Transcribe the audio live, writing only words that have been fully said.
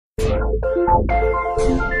From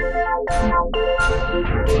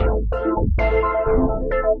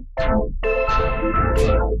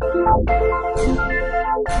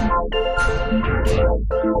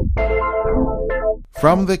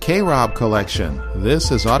the K-Rob Collection, this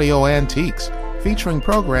is Audio Antiques, featuring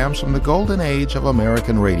programs from the golden age of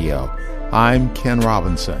American radio. I'm Ken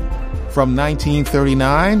Robinson. From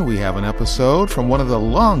 1939, we have an episode from one of the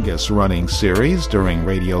longest-running series during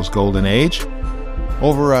radio's golden age.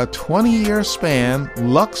 Over a 20-year span,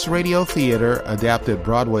 Lux Radio Theater adapted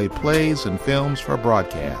Broadway plays and films for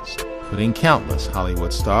broadcast, putting countless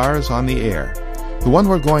Hollywood stars on the air. The one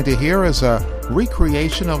we're going to hear is a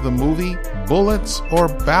recreation of the movie Bullets or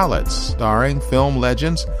Ballots, starring film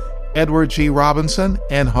legends Edward G. Robinson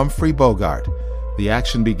and Humphrey Bogart. The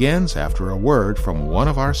action begins after a word from one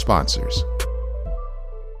of our sponsors.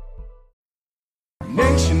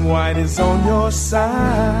 Nationwide is on your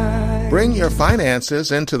side. Bring your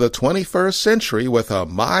finances into the 21st century with a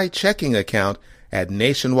My Checking account at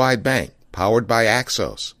Nationwide Bank, powered by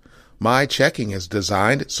Axos. My Checking is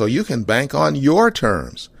designed so you can bank on your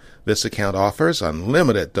terms. This account offers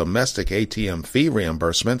unlimited domestic ATM fee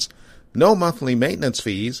reimbursements, no monthly maintenance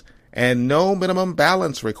fees, and no minimum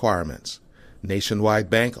balance requirements. Nationwide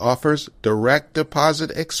Bank offers Direct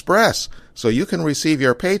Deposit Express, so you can receive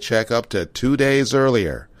your paycheck up to 2 days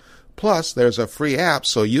earlier. Plus, there's a free app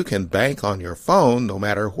so you can bank on your phone no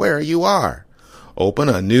matter where you are. Open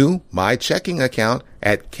a new My Checking account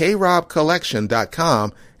at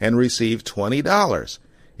krobcollection.com and receive $20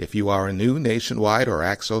 if you are a new Nationwide or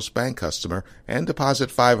Axos Bank customer and deposit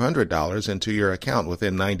 $500 into your account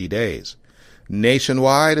within 90 days.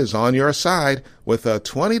 Nationwide is on your side with a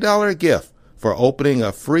 $20 gift for opening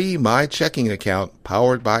a free My Checking account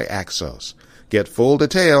powered by Axos. Get full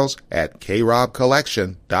details at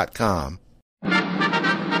krobcollection.com.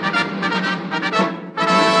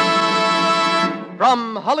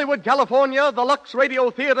 From Hollywood, California, the Lux Radio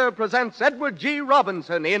Theater presents Edward G.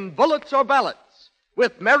 Robinson in Bullets or Ballots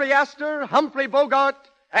with Mary Astor, Humphrey Bogart,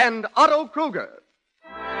 and Otto Kruger.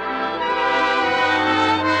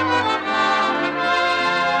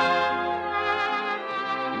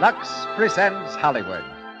 Lux presents Hollywood.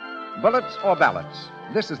 Bullets or Ballots?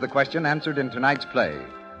 This is the question answered in tonight's play,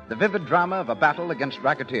 the vivid drama of a battle against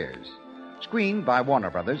racketeers. Screened by Warner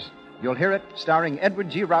Brothers, you'll hear it starring Edward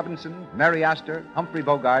G. Robinson, Mary Astor, Humphrey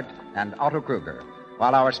Bogart, and Otto Kruger,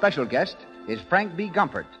 while our special guest is Frank B.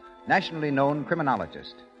 Gumpert, nationally known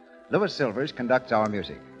criminologist. Louis Silvers conducts our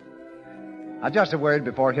music. Now, just a word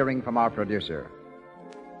before hearing from our producer.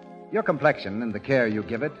 Your complexion and the care you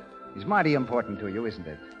give it is mighty important to you, isn't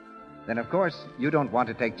it? Then, of course, you don't want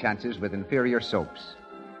to take chances with inferior soaps.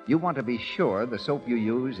 You want to be sure the soap you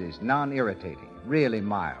use is non-irritating, really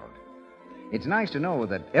mild. It's nice to know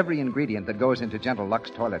that every ingredient that goes into Gentle Lux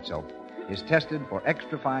toilet soap is tested for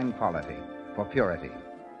extra fine quality, for purity.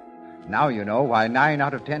 Now you know why 9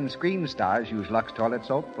 out of 10 screen stars use Lux toilet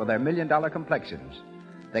soap for their million-dollar complexions.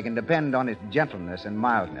 They can depend on its gentleness and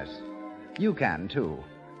mildness. You can, too,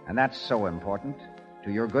 and that's so important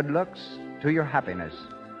to your good looks, to your happiness.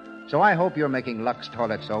 So I hope you're making Lux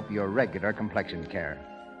toilet soap your regular complexion care.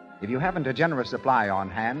 If you haven't a generous supply on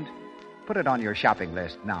hand, put it on your shopping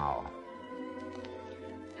list now.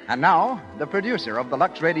 And now, the producer of the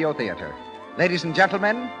Lux Radio Theater. Ladies and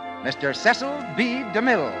gentlemen, Mr. Cecil B.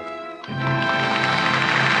 DeMille.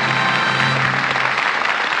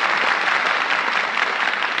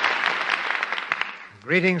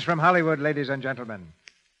 Greetings from Hollywood, ladies and gentlemen.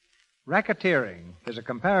 Racketeering is a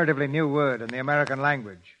comparatively new word in the American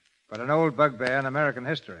language, but an old bugbear in American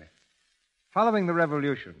history. Following the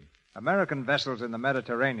Revolution, American vessels in the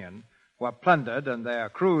Mediterranean were plundered and their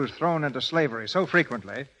crews thrown into slavery so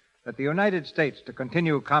frequently that the United States, to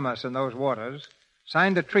continue commerce in those waters,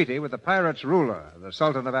 signed a treaty with the pirates' ruler, the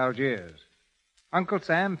Sultan of Algiers. Uncle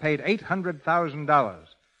Sam paid $800,000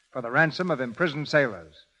 for the ransom of imprisoned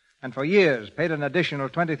sailors, and for years paid an additional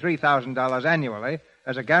 $23,000 annually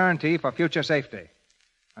as a guarantee for future safety,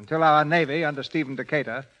 until our Navy, under Stephen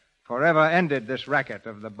Decatur, forever ended this racket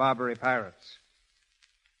of the Barbary pirates.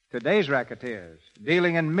 Today's racketeers,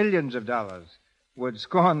 dealing in millions of dollars, would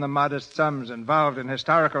scorn the modest sums involved in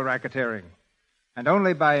historical racketeering, and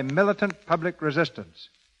only by militant public resistance,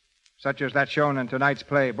 such as that shown in tonight's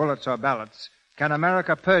play, Bullets or Ballots, can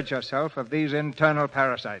America purge herself of these internal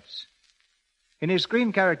parasites. In his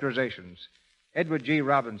screen characterizations, Edward G.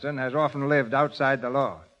 Robinson has often lived outside the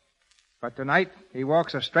law, but tonight he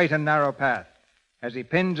walks a straight and narrow path as he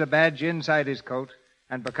pins a badge inside his coat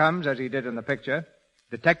and becomes, as he did in the picture,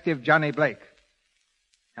 Detective Johnny Blake.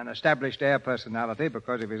 An established air personality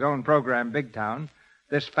because of his own program, Big Town,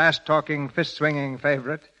 this fast-talking, fist-swinging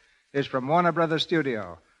favorite is from Warner Brothers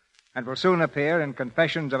Studio and will soon appear in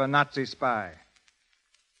Confessions of a Nazi Spy.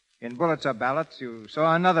 In Bullets or Ballots, you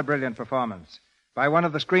saw another brilliant performance by one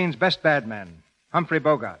of the screen's best bad men, Humphrey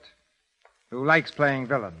Bogart, who likes playing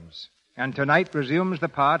villains, and tonight resumes the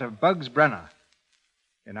part of Bugs Brenner.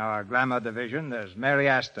 In our glamour division, there's Mary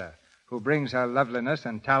Astor, who brings her loveliness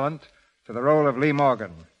and talent to the role of Lee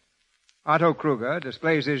Morgan. Otto Kruger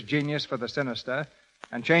displays his genius for the sinister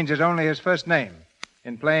and changes only his first name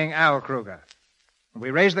in playing Al Kruger.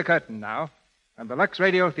 We raise the curtain now, and the Lux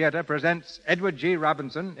Radio Theater presents Edward G.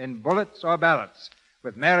 Robinson in Bullets or Ballots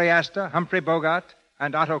with Mary Astor, Humphrey Bogart,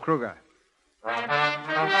 and Otto Kruger.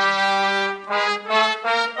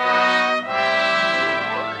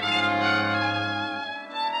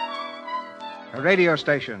 A radio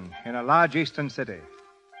station in a large eastern city.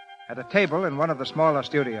 At a table in one of the smaller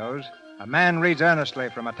studios, a man reads earnestly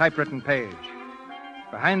from a typewritten page.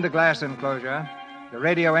 Behind the glass enclosure, the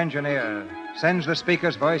radio engineer sends the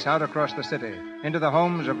speaker's voice out across the city, into the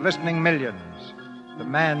homes of listening millions. The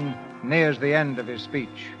man nears the end of his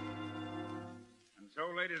speech. And so,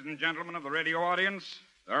 ladies and gentlemen of the radio audience,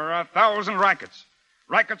 there are 1,000 rackets.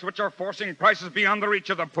 Rackets which are forcing prices beyond the reach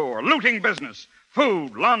of the poor, looting business,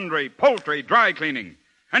 food, laundry, poultry, dry cleaning.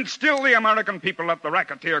 And still the American people let the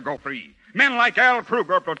racketeer go free. Men like Al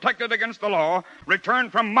Kruger, protected against the law, return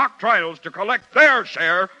from mock trials to collect their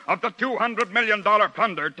share of the $200 million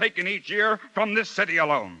plunder taken each year from this city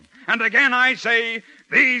alone. And again I say,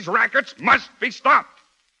 these rackets must be stopped.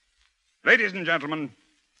 Ladies and gentlemen,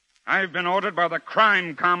 I've been ordered by the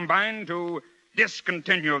Crime Combine to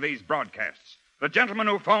discontinue these broadcasts. The gentleman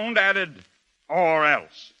who phoned added, or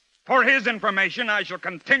else. For his information, I shall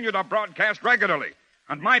continue to broadcast regularly,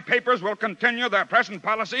 and my papers will continue their present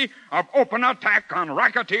policy of open attack on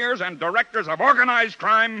racketeers and directors of organized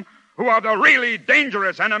crime who are the really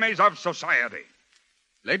dangerous enemies of society.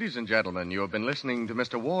 Ladies and gentlemen, you have been listening to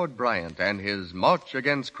Mr. Ward Bryant and his March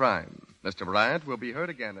Against Crime. Mr. Bryant will be heard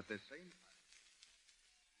again at this same time.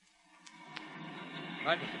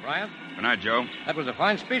 Right, Mr. Bryant. Good night, Joe. That was a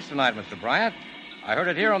fine speech tonight, Mr. Bryant. I heard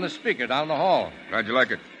it here on the speaker down the hall. Glad you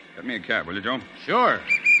like it. Get me a cab, will you, Joe? Sure.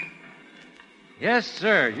 Yes,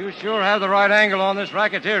 sir. You sure have the right angle on this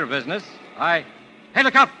racketeer business. Hey,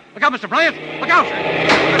 look out! Look out, Mr. Bryant! Look out!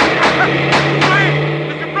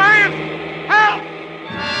 Bryant! Mr. Bryant! Help!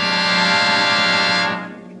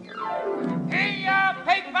 Hey,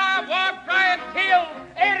 paper, war Bryant killed.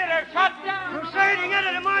 Editor shot down. Crusading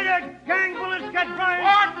editor murdered. Gang bullets got Bryant.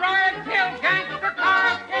 War Bryant killed. Gangster car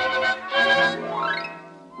escaped.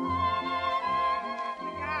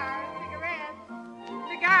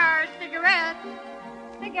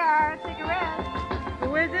 Cigarettes.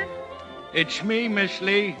 Who is it? It's me, Miss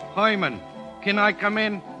Lee, Hyman. Can I come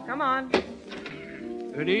in? Come on.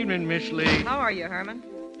 Good evening, Miss Lee. How are you, Herman?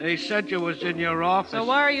 They said you was in your office. So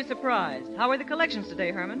why are you surprised? How are the collections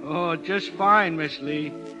today, Herman? Oh, just fine, Miss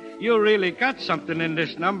Lee. You really got something in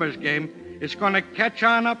this numbers game. It's going to catch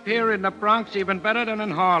on up here in the Bronx even better than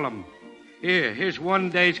in Harlem. Here's one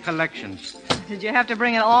day's collections. Did you have to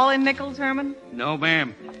bring it all in nickels, Herman? No,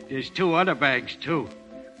 ma'am. There's 2 other bags, too.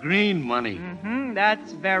 Green money. Mm-hmm.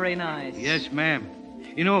 That's very nice. Yes, ma'am.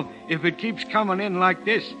 You know, if it keeps coming in like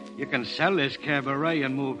this, you can sell this cabaret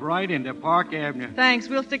and move right into Park Avenue. Thanks.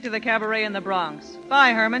 We'll stick to the cabaret in the Bronx.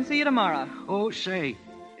 Bye, Herman. See you tomorrow. Oh, say,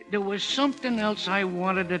 there was something else I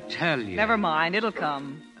wanted to tell you. Never mind. It'll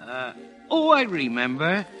come. I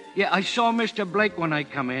remember. Yeah, I saw Mr. Blake when I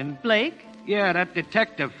come in. Blake? Yeah, that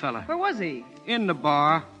detective fella. Where was he? In the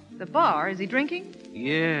bar. The bar? Is he drinking?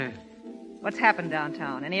 Yeah. What's happened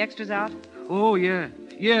downtown? Any extras out? Oh, yeah.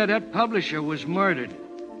 Yeah, that publisher was murdered.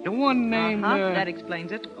 The one named... That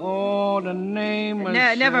explains it. Oh, the name was...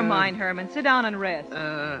 Never mind, Herman. Sit down and rest.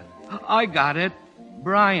 I got it.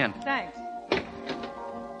 Bryant. Thanks.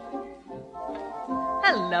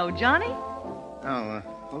 Hello, Johnny. Oh,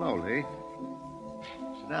 hello, Lee.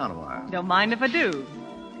 Sit down a while. Don't mind if I do.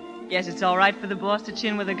 Guess it's all right for the boss to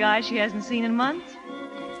chin with a guy she hasn't seen in months.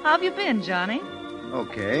 How have you been, Johnny?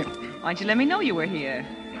 Okay. Why don't you let me know you were here?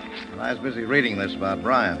 Well, I was busy reading this about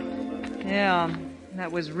Bryant. Yeah,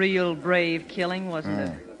 that was real brave killing, wasn't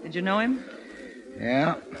it? Did you know him?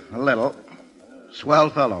 Yeah, a little. Swell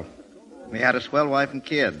fellow. He had a swell wife and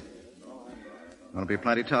kid. Gonna be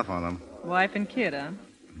plenty tough on them. Wife and kid, huh?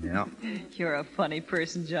 Yeah. You're a funny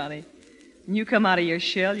person, Johnny. When you come out of your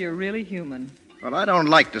shell, you're really human. Well, I don't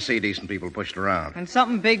like to see decent people pushed around. When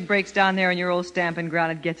something big breaks down there in your old stamping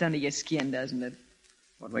ground, it gets under your skin, doesn't it?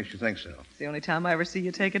 What makes you think so? It's the only time I ever see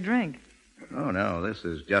you take a drink. Oh, no, this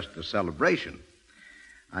is just a celebration.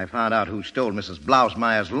 I found out who stole Mrs.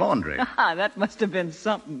 Blausmeyer's laundry. That must have been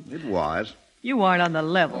something. It was. You aren't on the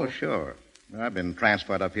level. Oh, sure. I've been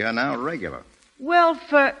transferred up here now regular. Well,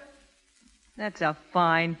 That's a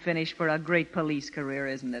fine finish for a great police career,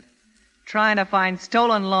 isn't it? Trying to find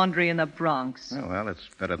stolen laundry in the Bronx. Oh, well, it's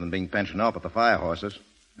better than being pensioned off at the fire horses.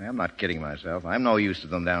 I'm not kidding myself. I'm no use to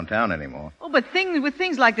them downtown anymore. Oh, but with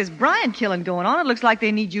things like this Bryant killing going on, it looks like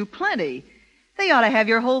they need you plenty. They ought to have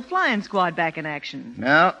your whole flying squad back in action.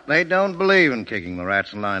 No, they don't believe in kicking the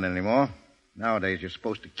rats in line anymore. Nowadays, you're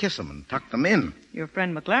supposed to kiss them and tuck them in. Your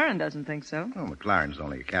friend McLaren doesn't think so. Oh, McLaren's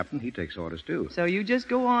only a captain. He takes orders, too. So you just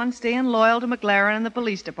go on staying loyal to McLaren and the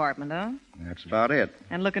police department, huh? That's about it.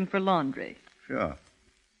 And looking for laundry. Sure.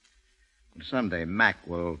 But someday Mac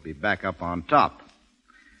will be back up on top.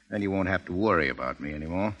 Then you won't have to worry about me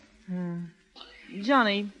anymore.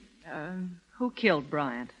 Johnny, who killed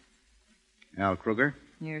Bryant? Al Kruger?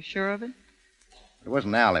 You're sure of it? It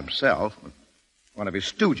wasn't Al himself, but one of his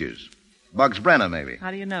stooges. Bugs Brenner, maybe.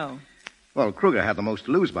 How do you know? Well, Kruger had the most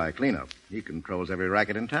to lose by a cleanup. He controls every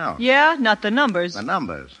racket in town. Yeah, not the numbers. The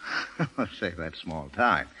numbers? Say, that's small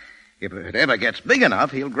time. If it ever gets big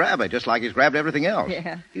enough, he'll grab it, just like he's grabbed everything else.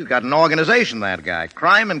 Yeah. He's got an organization, that guy.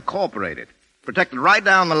 Crime Incorporated. Protected right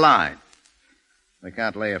down the line. They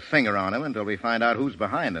can't lay a finger on him until we find out who's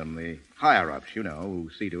behind him. The higher-ups, you know,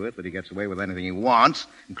 who see to it that he gets away with anything he wants,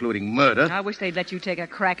 including murder. I wish they'd let you take a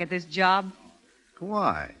crack at this job.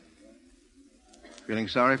 Why? Feeling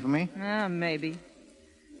sorry for me? Maybe.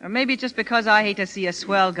 Or maybe it's just because I hate to see a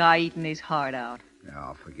swell guy eating his heart out.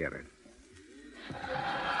 Oh, forget it.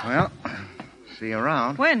 Well, see you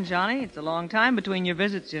around. When, Johnny? It's a long time between your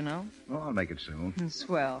visits, you know. Oh, I'll make it soon.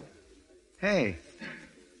 Swell. Hey,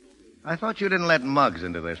 I thought you didn't let Muggs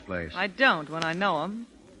into this place. I don't when I know him.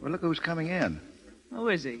 Well, look who's coming in. Who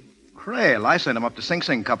is he? Crail. I sent him up to Sing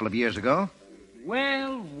Sing a couple of years ago.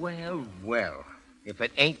 Well. If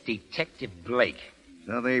it ain't Detective Blake.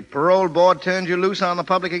 So the parole board turned you loose on the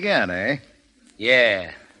public again, eh?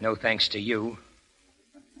 Yeah, no thanks to you.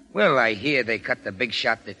 Well, I hear they cut the big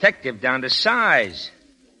shot detective down to size.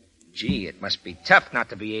 Gee, it must be tough not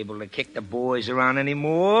to be able to kick the boys around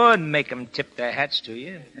anymore and make them tip their hats to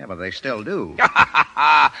you. Yeah, but they still do.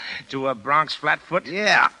 To a Bronx flatfoot?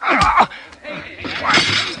 Yeah.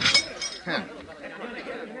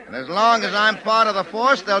 And as long as I'm part of the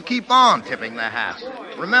force, they'll keep on tipping their hats.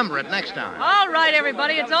 Remember it next time. All right,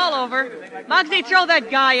 everybody, it's all over. Muggsy, throw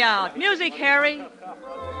that guy out. Music, Harry.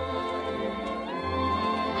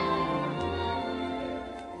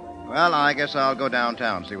 Well, I guess I'll go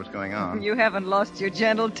downtown, see what's going on. You haven't lost your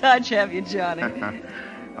gentle touch, have you, Johnny?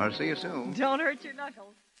 I'll see you soon. Don't hurt your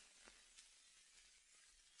knuckles.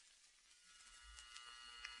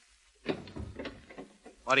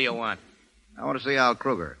 What do you want? I want to see Al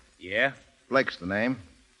Kruger. Yeah? Blake's the name.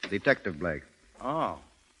 Detective Blake. Oh.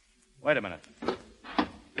 Wait a minute.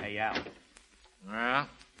 Hey, Al. Yeah?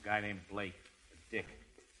 A guy named Blake. Dick.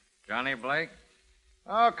 Johnny Blake?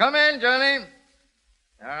 Oh, come in, Johnny.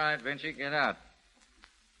 All right, Vinci, get out.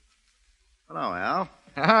 Hello, Al.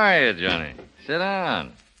 How are you, Johnny? Sit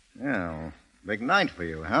down. Yeah, well, big night for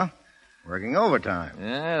you, huh? Working overtime.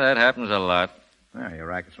 Yeah, that happens a lot. Well, your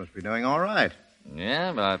rackets must be doing all right.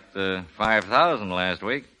 Yeah, about 5,000 last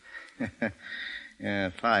week. Yeah,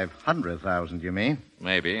 500,000, you mean?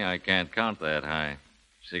 Maybe. I can't count that high.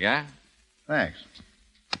 Cigar? Thanks.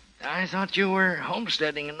 I thought you were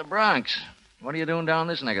homesteading in the Bronx. What are you doing down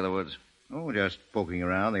this neck of the woods? Oh, just poking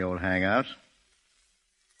around the old hangouts.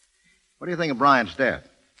 What do you think of Bryant's death?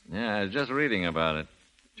 Yeah, I was just reading about it.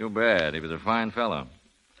 Too bad. He was a fine fellow.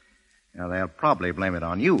 Now, they'll probably blame it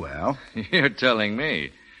on you, Al. You're telling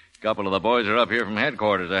me. A couple of the boys are up here from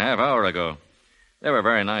headquarters a half hour ago. They were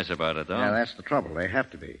very nice about it, though. Yeah, that's the trouble. They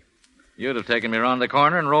have to be. You'd have taken me around the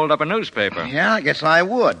corner and rolled up a newspaper. Yeah, I guess I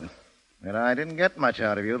would. But I didn't get much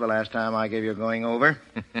out of you the last time I gave you a going over.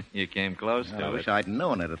 You came close to it. I wish I'd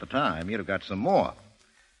known it at the time. You'd have got some more.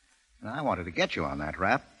 And I wanted to get you on that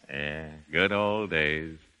rap. Yeah, good old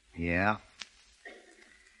days. Yeah.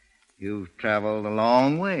 You've traveled a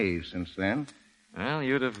long way since then. Well,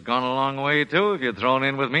 you'd have gone a long way, too, if you'd thrown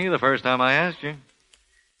in with me the first time I asked you.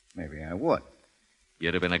 Maybe I would.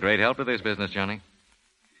 You'd have been a great help to this business, Johnny.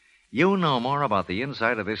 You know more about the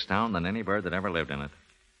inside of this town than any bird that ever lived in it.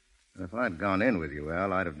 If I'd gone in with you,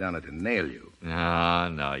 Al, I'd have done it to nail you.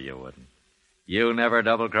 No, you wouldn't. You never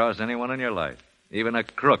double-crossed anyone in your life, even a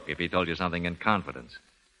crook if he told you something in confidence.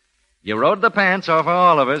 You rode the pants off of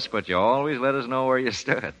all of us, but you always let us know where you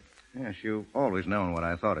stood. Yes, you've always known what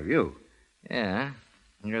I thought of you. Yeah,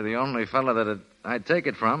 you're the only fellow that I'd take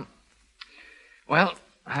it from. Well,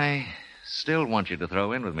 I still want you to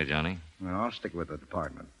throw in with me, Johnny. Well, I'll stick with the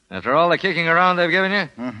department. After all the kicking around they've given you?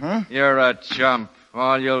 Mm-hmm. You're a chump.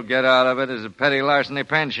 All you'll get out of it is a petty larceny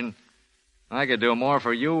pension. I could do more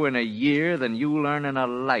for you in a year than you learn in a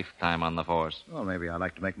lifetime on the force. Well, maybe I'd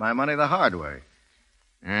like to make my money the hard way.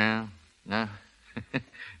 Yeah? No.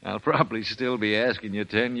 I'll probably still be asking you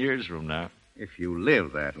 10 years from now. If you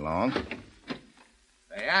live that long.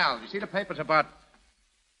 Hey, Al, you see the papers about...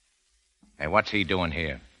 Hey, what's he doing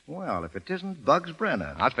here? Well, if it isn't Bugs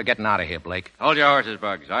Brenner. How's for getting out of here, Blake? Hold your horses,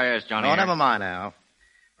 Bugs. I asked Johnny. Oh, never mind, Al.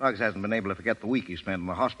 Bugs hasn't been able to forget the week he spent in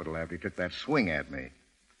the hospital after he took that swing at me.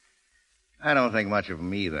 I don't think much of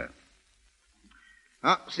him either.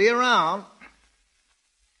 See you around.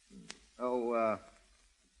 Oh,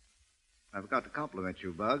 I forgot to compliment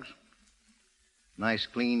you, Bugs. Nice,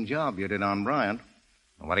 clean job you did on Bryant.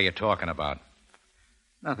 What are you talking about?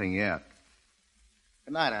 Nothing yet.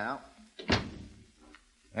 Good night, Al.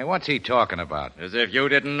 Hey, what's he talking about? As if you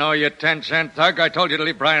didn't know, you 10-cent thug. I told you to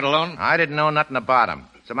leave Bryant alone. I didn't know nothing about him.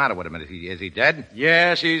 What's the matter with him? Is he dead?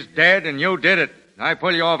 Yes, he's dead, and you did it. I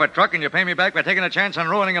pull you off a truck, and you pay me back by taking a chance on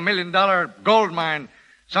ruining $1 million gold mine.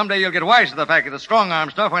 Someday you'll get wise to the fact that the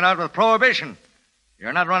strong-arm stuff went out with Prohibition.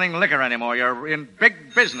 You're not running liquor anymore. You're in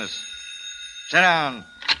big business. Sit down.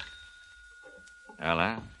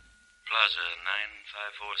 Ella? Plaza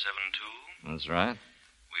 95472. That's right.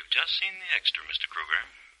 We've just seen the extra, Mr. Kruger.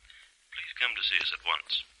 Please come to see us at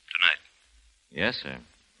once. Tonight. Yes, sir.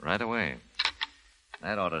 Right away.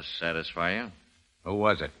 That ought to satisfy you. Who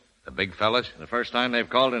was it? The big fellas? The first time they've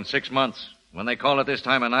called in 6 months. When they call at this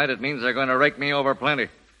time of night, it means they're going to rake me over plenty.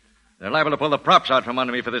 They're liable to pull the props out from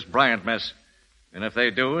under me for this Bryant mess. And if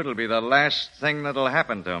they do, it'll be the last thing that'll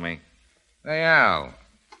happen to me. Hey, Al.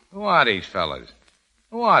 Who are these fellas?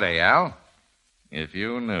 Who are they, Al? If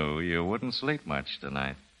you knew, you wouldn't sleep much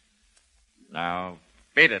tonight. Now,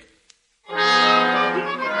 beat it.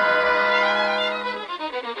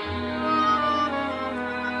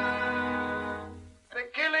 The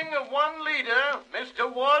killing of one leader,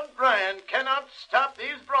 Mr. Ward Bryant, cannot stop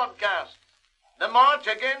these broadcasts. The march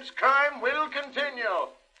against crime will continue,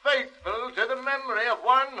 faithful to the memory of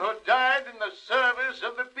one who died in the service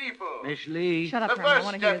of the people. Miss Lee. Shut up, The Herman. I first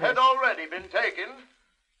want to hear step had this. already been taken.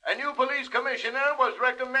 A new police commissioner was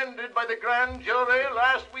recommended by the grand jury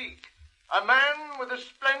last week. A man with a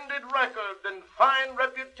splendid record and fine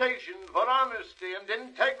reputation for honesty and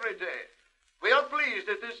integrity. We are pleased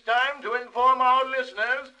at this time to inform our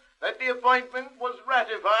listeners that the appointment was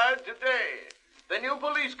ratified today. The new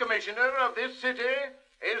police commissioner of this city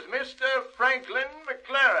is Mr. Franklin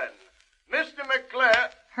McLaren. Mr.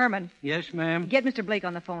 McLaren... Herman, Yes, ma'am. get Mr. Blake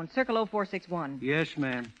on the phone. Circle 0461. Yes,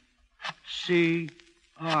 ma'am. Say,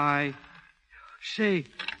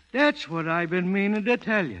 that's what I've been meaning to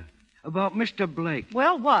tell you about Mr. Blake.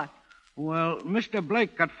 Well, what? Well, Mr.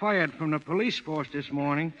 Blake got fired from the police force this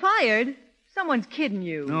morning. Fired? Someone's kidding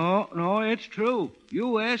you. No, it's true.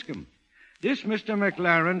 You ask him. This Mr.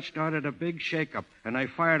 McLaren started a big shakeup, and I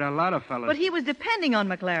fired a lot of fellas. But he was depending on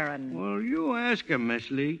McLaren. Well, you ask him, Miss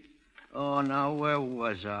Lee. Oh, now, where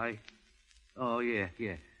was I? Oh, yeah.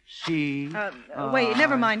 Wait,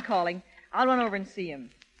 never mind calling. I'll run over and see him.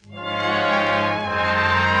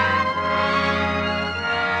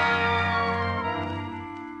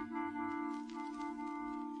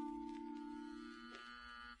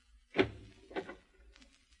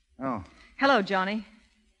 Oh. Hello, Johnny.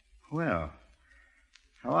 Well,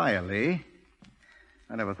 how are you, Lee?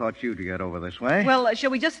 I never thought you'd get over this way. Well,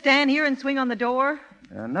 shall we just stand here and swing on the door?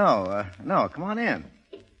 No. Come on in.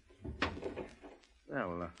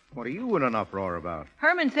 Well, what are you in an uproar about?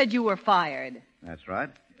 Herman said you were fired. That's right.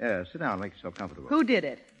 Sit down. Make yourself comfortable. Who did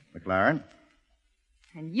it? McLaren.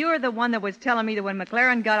 And you're the one that was telling me that when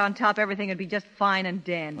McLaren got on top, everything would be just fine and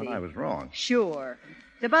dandy. Well, I was wrong. Sure.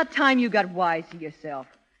 It's about time you got wise to yourself.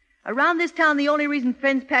 Around this town, the only reason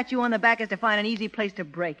friends pat you on the back is to find an easy place to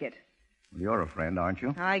break it. Well, you're a friend, aren't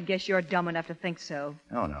you? I guess you're dumb enough to think so.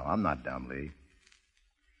 Oh, no, I'm not dumb, Lee.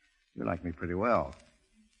 You like me pretty well.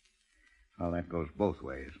 Well, that goes both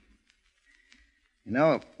ways. You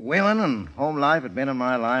know, if women and home life had been in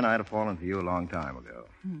my line, I'd have fallen for you a long time ago.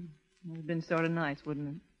 It would have been sort of nice, wouldn't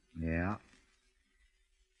it? Yeah.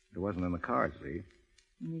 It wasn't in the cards, Lee.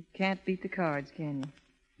 You can't beat the cards, can you?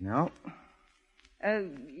 No.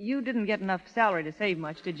 You didn't get enough salary to save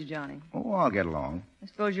much, did you, Johnny? Oh, I'll get along. I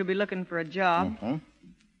suppose you'll be looking for a job. Mm-hmm.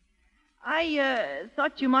 I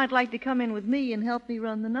thought you might like to come in with me and help me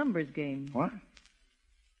run the numbers game. What?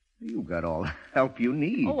 You've got all the help you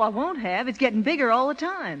need. Oh, I won't have. It's getting bigger all the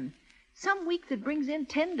time. Some weeks it brings in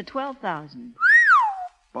 10 to 12,000.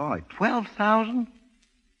 Boy, 12,000?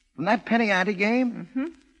 From that penny ante game? Mm-hmm.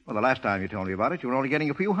 Well, the last time you told me about it, you were only getting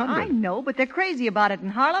a few hundred. I know, but they're crazy about it in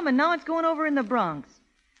Harlem, and now it's going over in the Bronx.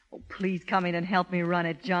 Oh, please come in and help me run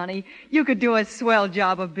it, Johnny. You could do a swell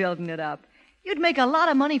job of building it up. You'd make a lot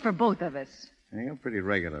of money for both of us. Yeah, pretty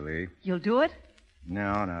regularly. You'll do it?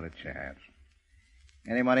 No, not a chance.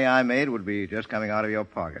 Any money I made would be just coming out of your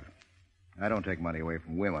pocket. I don't take money away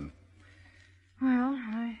from women. Well,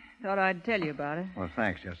 I thought I'd tell you about it. Well,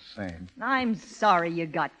 thanks just the same. I'm sorry you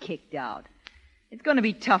got kicked out. It's going to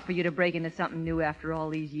be tough for you to break into something new after all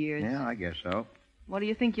these years. Yeah, I guess so. What do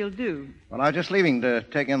you think you'll do? Well, I was just leaving to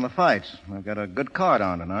take in the fights. I've got a good card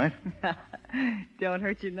on tonight. Don't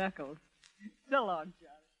hurt your knuckles. So long,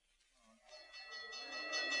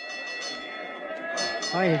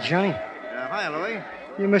 Johnny. Hiya, Johnny. Hi, Louie.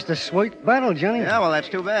 You missed a sweet battle, Johnny. Yeah, well, that's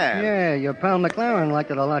too bad. Yeah, your pal McLaren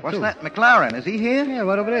liked it a lot, What's too. that, McLaren? Is he here? Yeah,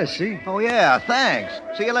 right over there, see? Oh, yeah, thanks.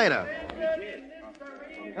 See you later.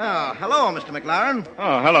 Oh, hello, Mr. McLaren.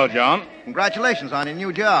 Oh, hello, John. Congratulations on your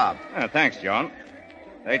new job. Thanks, John.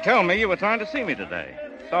 They told me you were trying to see me today.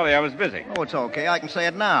 Sorry, I was busy. Oh, it's okay. I can say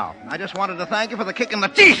it now. I just wanted to thank you for the kick in the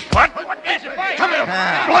teeth. What is it? Come here,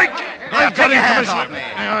 Blake! I've got your hands off me.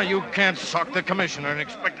 You can't sock the commissioner and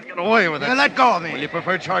expect to get away with it. You let go of me. Will you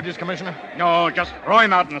prefer charges, Commissioner? No, just throw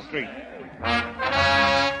him out in the street.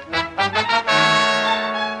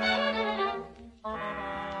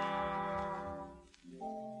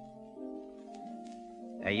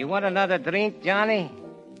 You want another drink, Johnny?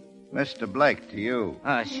 Mr. Blake, to you.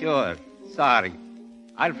 Sure. Sorry.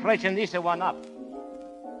 I'll freshen this one up.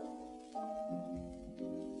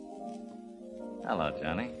 Hello,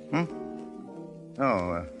 Johnny.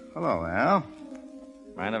 Oh, hello, Al.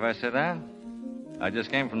 Mind if I sit down? I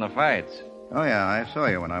just came from the fights. Oh, yeah, I saw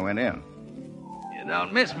you when I went in. You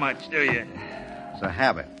don't miss much, do you? It's a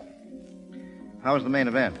habit. How was the main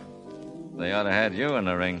event? They ought to have had you in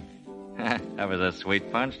the ring. That was a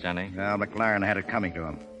sweet punch, Johnny. Well, McLaren had it coming to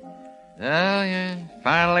him. Oh, yeah.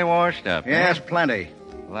 Finally washed up. Yes, huh? plenty.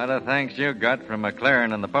 A lot of thanks you got from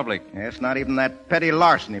McLaren and the public. It's not even that petty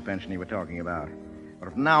larceny pension you were talking about.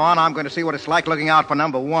 But from now on, I'm going to see what it's like looking out for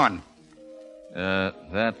number one.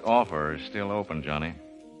 That offer is still open, Johnny.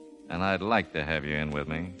 And I'd like to have you in with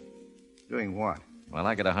me. Doing what? Well,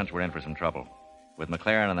 I get a hunch we're in for some trouble. With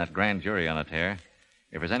McLaren and that grand jury on a tear,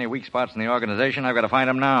 if there's any weak spots in the organization, I've got to find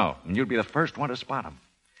them now. And you'll be the first one to spot them.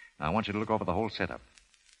 Now, I want you to look over the whole setup.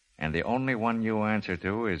 And the only one you answer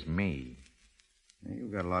to is me.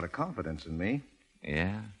 You've got a lot of confidence in me.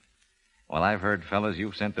 Yeah? Well, I've heard fellas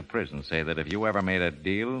you've sent to prison say that if you ever made a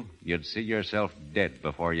deal, you'd see yourself dead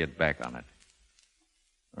before you'd back on it.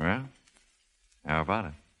 Well, how about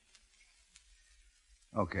it?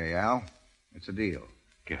 Okay, Al. It's a deal.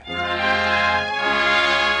 Good.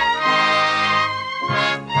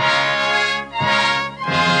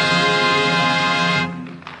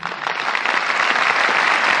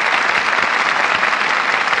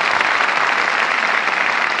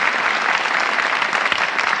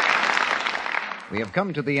 We have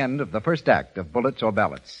come to the end of the first act of Bullets or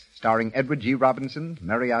Ballots, starring Edward G. Robinson,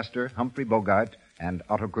 Mary Astor, Humphrey Bogart, and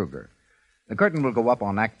Otto Kruger. The curtain will go up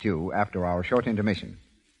on Act Two after our short intermission.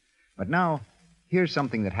 But now, here's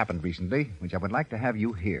something that happened recently, which I would like to have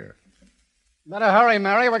you hear. Better hurry,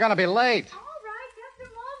 Mary. We're going to be late. All right, just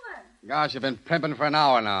a moment. Gosh, you've been pimping for an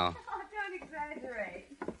hour now. Oh, don't exaggerate.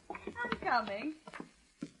 I'm coming.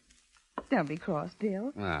 Don't be cross,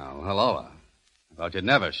 Bill. Oh, hello. I thought you'd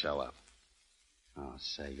never show up. Oh,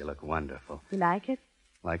 say, you look wonderful. You like it?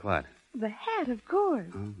 Like what? The hat, of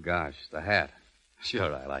course. Oh, gosh, the hat.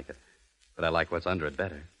 Sure, I like it. But I like what's under it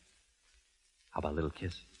better. How about a little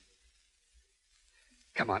kiss?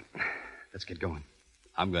 Come on. Let's get going.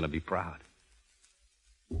 I'm going to be proud.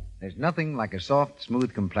 There's nothing like a soft,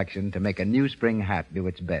 smooth complexion to make a new spring hat do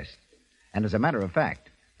its best. And as a matter of fact,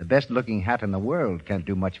 the best-looking hat in the world can't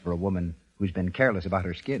do much for a woman who's been careless about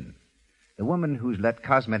her skin. The woman who's let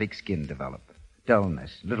cosmetic skin develop.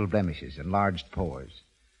 Dullness, little blemishes, enlarged pores.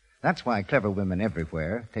 That's why clever women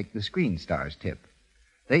everywhere take the screen star's tip.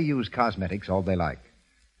 They use cosmetics all they like,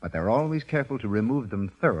 but they're always careful to remove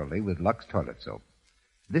them thoroughly with Lux toilet soap.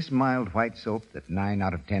 This mild white soap that 9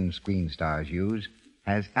 out of 10 screen stars use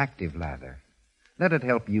has active lather. Let it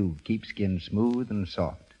help you keep skin smooth and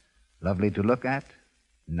soft, lovely to look at,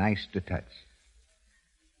 nice to touch.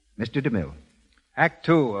 Mr. DeMille. Act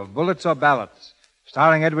Two of Bullets or Ballots,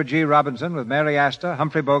 starring Edward G. Robinson with Mary Astor,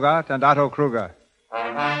 Humphrey Bogart, and Otto Kruger.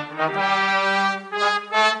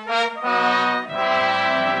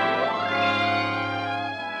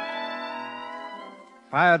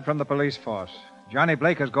 Fired from the police force, Johnny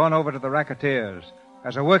Blake has gone over to the racketeers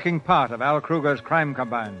as a working part of Al Kruger's crime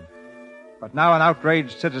combine. But now an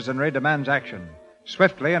outraged citizenry demands action.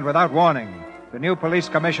 Swiftly and without warning, the new police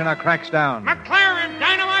commissioner cracks down. McLaren,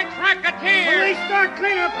 Dynamite's racketeers! Police start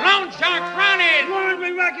cleanup! up! Loan sharks running!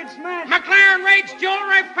 Laundry racket smash! McLaren raids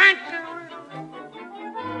jewelry fancy!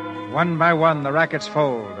 One by one, the rackets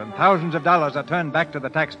fold, and thousands of dollars are turned back to the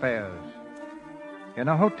taxpayers. In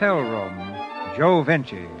a hotel room, Joe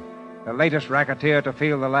Vinci, the latest racketeer to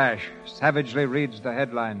feel the lash, savagely reads the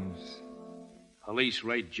headlines. Police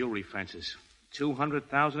raid jewelry fences.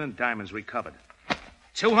 200,000 in diamonds recovered.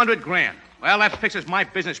 200 grand. Well, that fixes my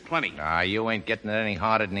business plenty. Ah, you ain't getting it any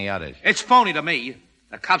harder than the others. It's phony to me.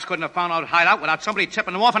 The cops couldn't have found out hideout without somebody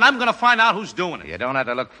tipping them off, and I'm going to find out who's doing it. You don't have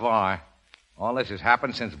to look far. All this has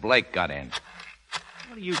happened since Blake got in.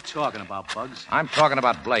 What are you talking about, Bugs? I'm talking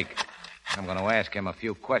about Blake. I'm going to ask him a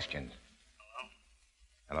few questions.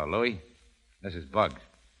 Hello, Louie. This is Bugs.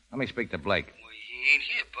 Let me speak to Blake. Well, he ain't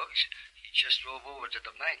here, Bugs. He just drove over to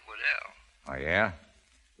the bank with Al. Oh, yeah?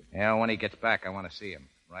 Yeah, when he gets back, I want to see him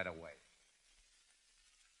right away.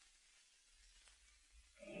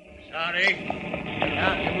 Sorry. You'll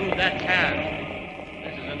have to move that car.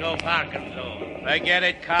 This is a no parking zone. Forget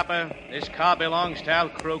it, copper. This car belongs to Al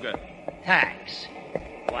Kruger. Thanks.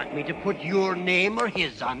 Want me to put your name or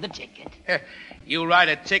his on the ticket? You write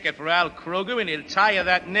a ticket for Al Kruger, and he'll tie you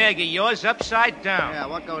that nag of yours upside down. Yeah,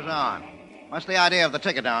 what goes on? What's the idea of the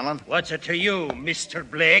ticket, Donlin? What's it to you, Mr.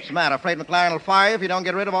 Blake? What's the matter? Afraid McLaren will fire you if you don't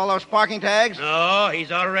get rid of all those parking tags? No,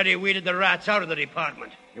 he's already weeded the rats out of the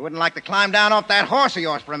department. You wouldn't like to climb down off that horse of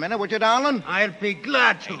yours for a minute, would you, Donlin? I'll be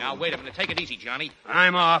glad to. Hey, now, wait a minute. Take it easy, Johnny.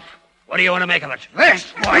 I'm off. What do you want to make of it?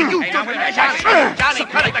 This? Why, you... Hey, now, wait a minute. Johnny,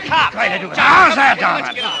 cut it, the cop. Try to do it. How's that,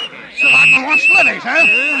 Donlin? Slotting wants splitties,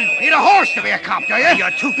 huh? Need a horse to be a cop, do you?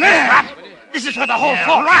 You're too fat. This is for the whole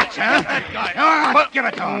force. Rats, huh? Give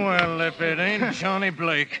it to him. Well, if it ain't Johnny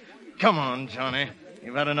Blake. Come on, Johnny.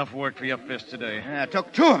 You've had enough work for your fist today. Yeah, it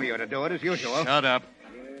took two of you to do it, as usual. Shut up.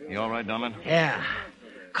 You all right, Donlin? Yeah.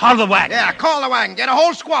 Call the wagon. Yeah, call the wagon. Get a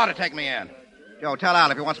whole squad to take me in. Joe, tell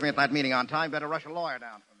Al if he wants me at that meeting on time, better rush a lawyer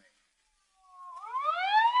down for me.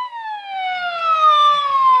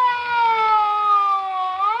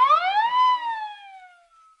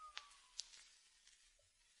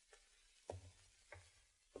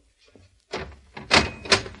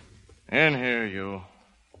 In here, you.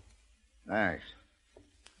 Thanks.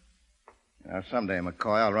 Now, someday,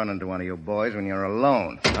 McCoy, I'll run into one of you boys when you're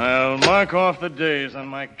alone. I'll mark off the days on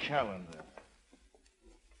my calendar.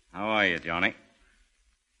 How are you, Johnny?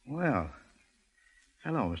 Well,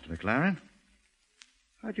 hello, Mr. McLaren.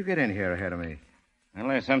 How'd you get in here ahead of me? Well,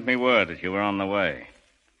 they sent me word that you were on the way.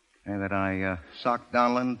 And that I socked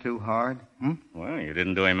Donlin too hard? Well, you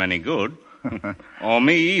didn't do him any good. Or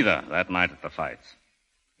me either, that night at the fights.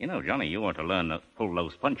 You know, Johnny, you ought to learn to pull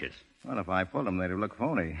those punches. Well, if I pulled them, they'd look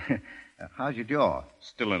phony. How's your jaw?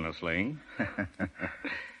 Still in a sling.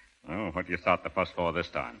 Oh, what you start the fuss for this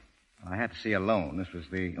time? I had to see a loan. This was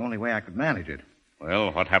the only way I could manage it.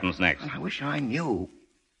 Well, what happens next? I wish I knew.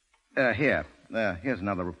 Here's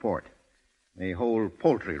another report. The whole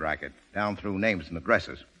poultry racket, down through names and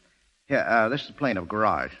addresses. Here, this is the plane of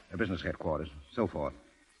garage, a business headquarters, so forth.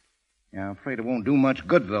 Yeah, I'm afraid it won't do much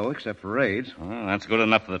good, though, except for raids. Well, that's good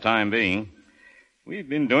enough for the time being. We've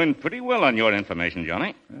been doing pretty well on your information,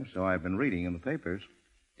 Johnny. So I've been reading in the papers.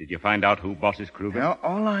 Did you find out who bosses Kruger? Well,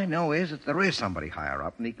 all I know is that there is somebody higher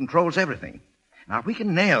up, and he controls everything. Now, if we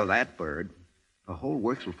can nail that bird, the whole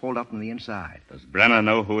works will fold up from the inside. Does Brenner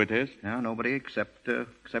know who it is? No, nobody except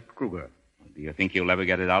Kruger. Do you think you'll ever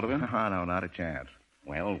get it out of him? No, not a chance.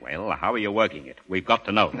 Well, how are you working it? We've got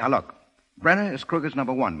to know. Now, look, Brenner is Kruger's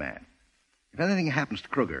number one man. If anything happens to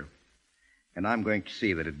Kruger, and I'm going to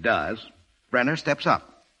see that it does, Brenner steps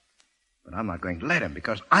up. But I'm not going to let him,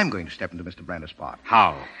 because I'm going to step into Mr. Brenner's spot.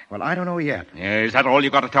 How? Well, I don't know yet. Is that all you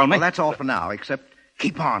got to tell me? Well, that's all for now, except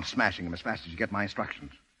keep on smashing him as fast as you get my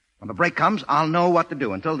instructions. When the break comes, I'll know what to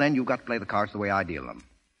do. Until then, you've got to play the cards the way I deal them.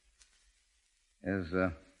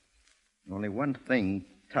 There's only one thing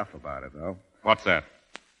tough about it, though. What's that?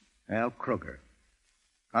 Al Kruger.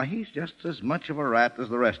 Now, he's just as much of a rat as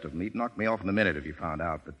the rest of them. He'd knock me off in a minute if he found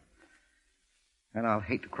out, but... And I'll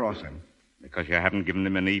hate to cross him. Because you haven't given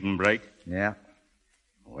him an even break? Yeah.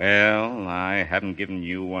 Well, I haven't given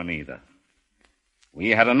you one either.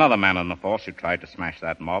 We had another man on the force who tried to smash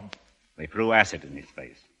that mob. They threw acid in his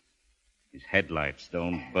face. His headlights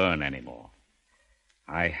don't burn anymore.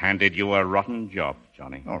 I handed you a rotten job,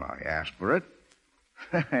 Johnny. Oh, I asked for it.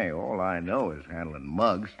 Hey, all I know is handling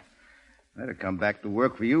mugs. I'd have come back to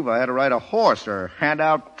work for you if I had to ride a horse or hand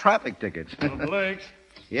out traffic tickets. Blake.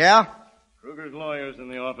 Yeah? Kruger's lawyer's in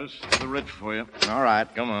the office. The rich for you. All right.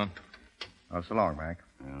 Come on. Oh, so long, Mac.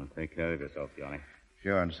 Well, take care of yourself, Johnny.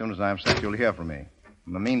 Sure, and as soon as I'm set, you'll hear from me.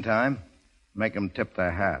 In the meantime, make them tip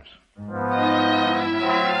their hats.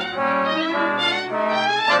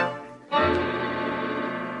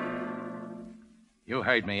 You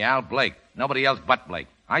heard me, Al. Blake. Nobody else but Blake.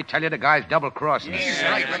 I tell you, the guy's double-crossing us.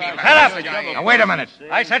 Shut up! Now, wait a minute.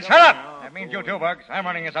 I said shut up! That means you too, Bugs. I'm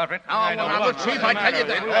running this outfit. Well, Chief, I tell you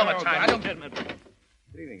that all the time.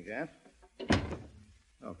 Good evening, gents.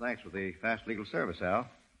 Oh, thanks for the fast legal service, Al.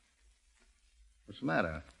 What's the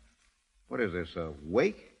matter? What is this, a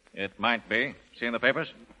wake? It might be. See in the papers?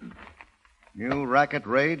 New racket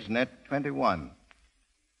raids, net 21.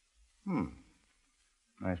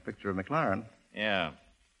 Nice picture of McLaren. Yeah.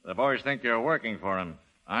 The boys think you're working for him.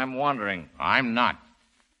 I'm wondering. I'm not.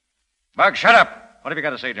 Bugs, shut up! What have you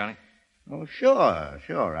got to say, Johnny? Oh,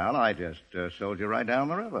 sure, Al. I just sold you right down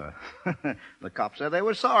the river. The cops said they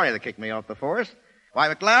were sorry they kicked me off the force. Why,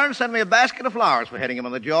 McLaren sent me a basket of flowers for hitting him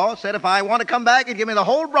in the jaw. Said if I want to come back, he'd give me the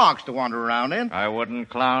whole Bronx to wander around in. I wouldn't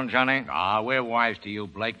clown, Johnny. We're wise to you,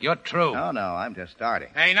 Blake. You're true. No, I'm just starting.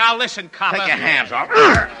 Hey, now listen, copper. Take your hands off.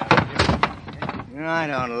 I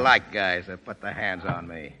don't like guys that put their hands on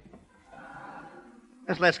me.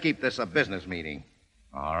 Let's keep this a business meeting.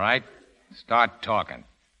 All right. Start talking.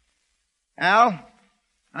 Al,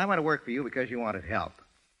 I want to work for you because you wanted help.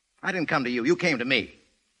 I didn't come to you. You came to me.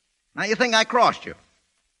 Now, you think I crossed you?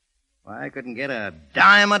 Well, I couldn't get a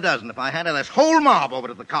dime a dozen if I handed this whole mob over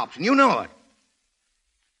to the cops, and you know it.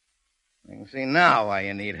 You can see now why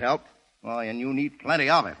you need help. Well, and you need plenty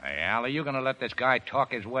of it. Hey, Al, are you going to let this guy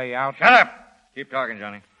talk his way out? Shut up! Keep talking,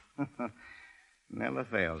 Johnny. Never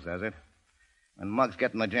fails, does it? When mugs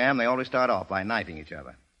get in the jam, they always start off by knifing each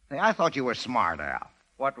other. Hey, I thought you were smart, Al.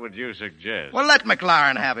 What would you suggest? Well, let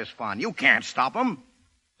McLaren have his fun. You can't stop him.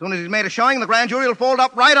 As soon as he's made a showing, the grand jury will fold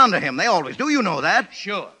up right under him. They always do. You know that.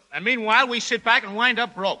 Sure. And meanwhile, we sit back and wind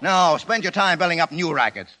up broke. No, spend your time building up new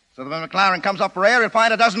rackets. So that when McLaren comes up for air, he'll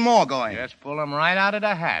find a dozen more going. Just pull him right out of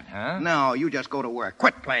the hat, huh? No, you just go to work.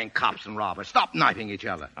 Quit playing cops and robbers. Stop knifing each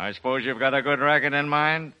other. I suppose you've got a good racket in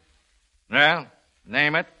mind? Well,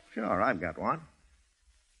 name it. Sure, I've got one.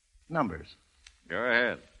 Numbers. Go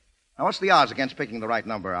ahead. Now, what's the odds against picking the right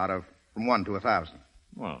number out of from 1 to 1,000?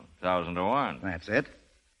 Well, 1,000 to 1. That's it.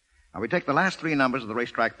 Now, we take the last 3 numbers of the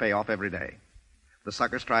racetrack payoff every day. The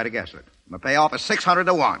suckers try to guess it. And the payoff is 600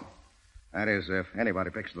 to 1. That is, if anybody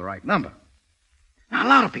picks the right number. Now, a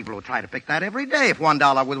lot of people will try to pick that every day if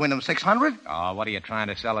 $1 would win them 600. Oh, what are you trying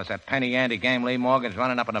to sell us? That penny ante game Lee Morgan's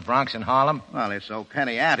running up in the Bronx and Harlem? Well, it's so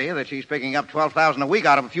penny ante that she's picking up $12,000 a week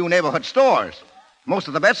out of a few neighborhood stores. Most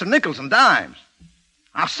of the bets are nickels and dimes.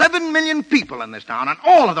 Now, 7 million people in this town, and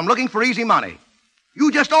all of them looking for easy money.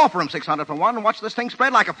 You just offer them 600 for one and watch this thing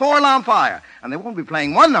spread like a 4-alarm fire. And they won't be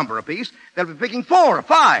playing 1 number apiece. They'll be picking 4 or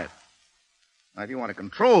 5. Now, if you want to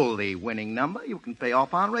control the winning number, you can pay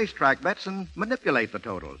off on racetrack bets and manipulate the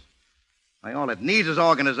totals. Now, all it needs is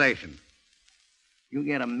organization. You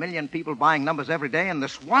get 1 million people buying numbers every day, and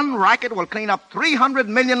this one racket will clean up $300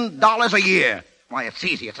 million a year. Why, it's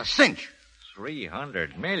easy. It's a cinch.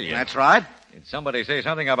 300 million? That's right. Did somebody say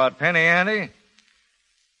something about penny ante?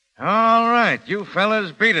 All right, you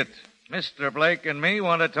fellas beat it. Mr. Blake and me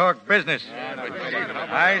want to talk business.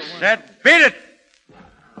 I said beat it!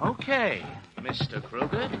 Okay, Mr.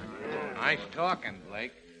 Kruger. Nice talking,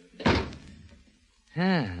 Blake.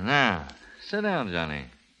 Now, sit down, Johnny.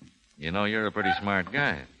 You know you're a pretty smart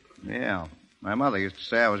guy. Yeah. My mother used to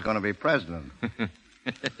say I was going to be president.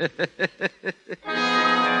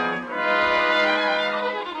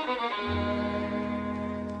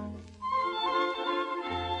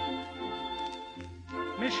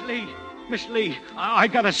 Miss Lee, I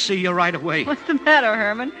gotta see you right away. What's the matter,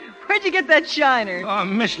 Herman? Where'd you get that shiner?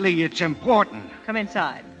 Miss Lee, it's important. Come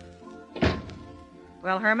inside.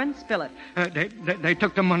 Well, Herman, spill it. They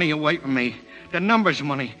took the money away from me. The numbers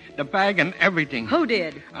money, the bag and everything. Who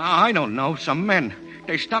did? I don't know. Some men.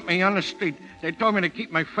 They stopped me on the street. They told me to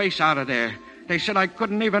keep my face out of there. They said I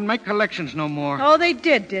couldn't even make collections no more. Oh, they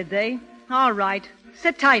did they? All right.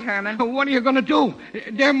 Sit tight, Herman. What are you going to do?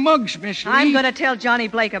 They're mugs, Miss Lee. I'm going to tell Johnny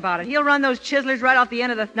Blake about it. He'll run those chiselers right off the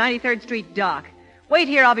end of the 93rd Street dock. Wait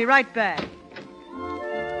here. I'll be right back.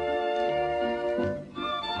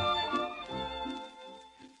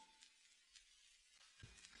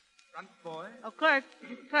 Oh, clerk.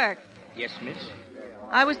 Yes, miss?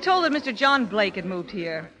 I was told that Mr. John Blake had moved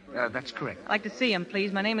here. That's correct. I'd like to see him,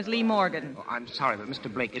 please. My name is Lee Morgan. Oh, I'm sorry, but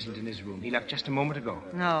Mr. Blake isn't in his room. He left just a moment ago.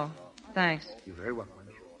 No, thanks. You're very welcome.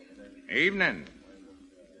 Evening.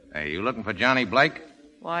 Hey, you looking for Johnny Blake?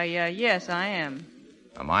 Why, yes, I am.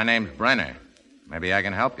 My name's Brenner. Maybe I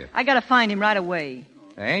can help you. I gotta find him right away.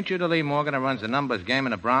 Hey, ain't you the Lee Morgan who runs the numbers game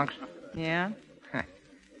in the Bronx? Yeah?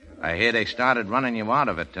 I hear they started running you out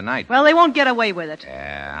of it tonight. Well, they won't get away with it.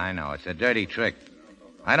 Yeah, I know. It's a dirty trick.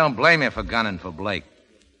 I don't blame you for gunning for Blake.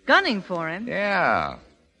 Gunning for him? Yeah.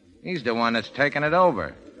 He's the one that's taking it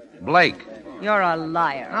over. Blake. You're a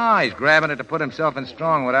liar. Oh, he's grabbing it to put himself in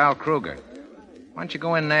strong with Al Kruger. Why don't you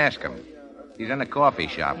go in and ask him? He's in the coffee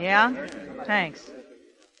shop. Yeah? Thanks.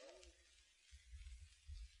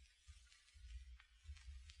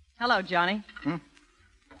 Hello, Johnny.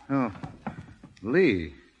 Oh,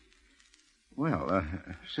 Lee. Well,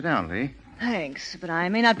 sit down, Lee. Thanks, but I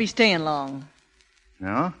may not be staying long.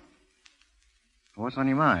 No? What's on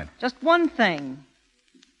your mind? Just one thing.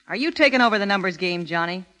 Are you taking over the numbers game,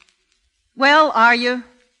 Johnny? Well, are you?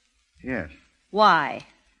 Yes. Why?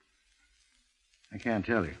 I can't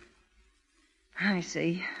tell you. I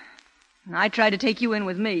see. I tried to take you in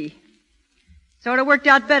with me. Sort of worked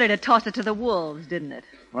out better to toss it to the wolves, didn't it?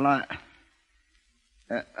 Well, I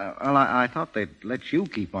thought they'd let you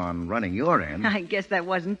keep on running your end. I guess that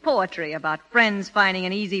wasn't poetry about friends finding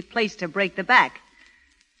an easy place to break the back.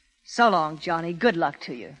 So long, Johnny. Good luck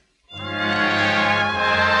to you.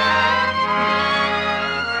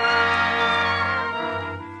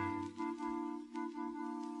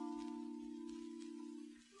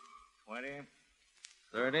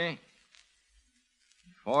 $30,000,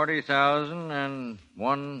 $40,000, and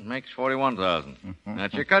one makes $41,000.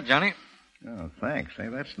 That's your cut, Johnny. Oh, thanks. Hey,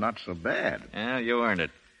 that's not so bad. Yeah, you earned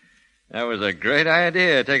it. That was a great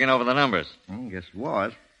idea, taking over the numbers. Guess it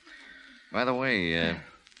was. By the way,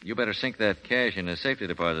 you better sink that cash in a safety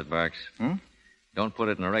deposit box. Don't put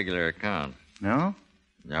it in a regular account. No?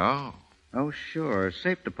 No. Oh, sure.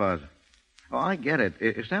 Safe deposit. Oh, I get it.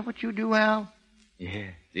 Is that what you do, Al? Yeah.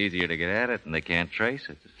 It's easier to get at it, and they can't trace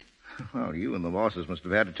it. Well, you and the bosses must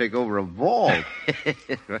have had to take over a vault.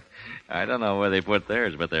 I don't know where they put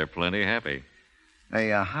theirs, but they're plenty happy.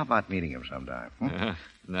 Hey, how about meeting him sometime?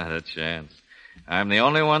 Not a chance. I'm the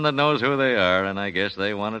only one that knows who they are, and I guess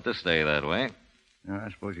they want it to stay that way. I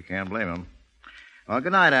suppose you can't blame him. Well,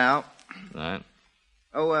 good night, Al. Right.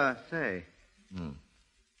 Oh, say.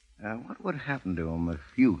 What would happen to him if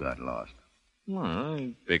you got lost? Well,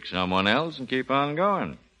 he'd pick someone else and keep on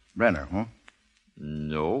going. Brenner, huh?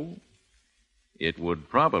 No. It would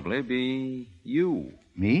probably be you.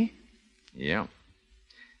 Me? Yeah.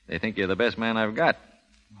 They think you're the best man I've got.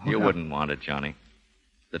 You wouldn't want it, Johnny.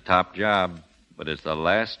 The top job, but it's the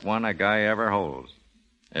last one a guy ever holds.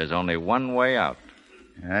 There's only one way out.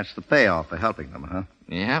 That's the payoff for helping them, huh?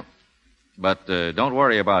 Yeah. But don't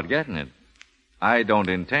worry about getting it. I don't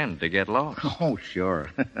intend to get lost. Oh, sure.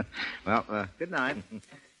 Well, good night.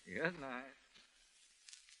 Good night.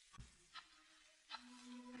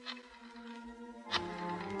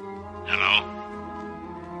 Hello?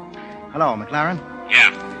 Hello, McLaren.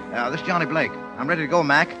 Yeah. This is Johnny Blake. I'm ready to go,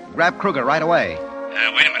 Mac. Grab Kruger right away. Wait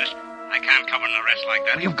a minute. I can't cover an arrest like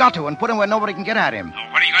that. Well, you've got to, and put him where nobody can get at him.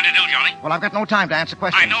 What are you going to do, Johnny? Well, I've got no time to answer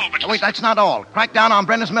questions. I know, but... Wait, that's not all. Crack down on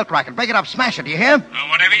Brendan's milk racket. Break it up. Smash it. Do you hear?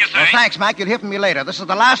 Whatever you say. Well, thanks, Mac. You'll hear from me later. This is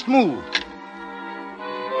the last move.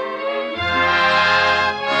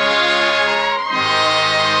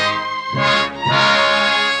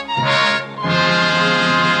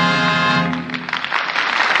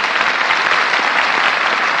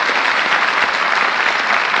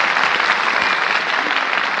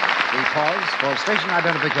 Pause for station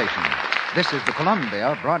identification. This is the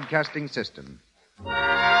Columbia Broadcasting System.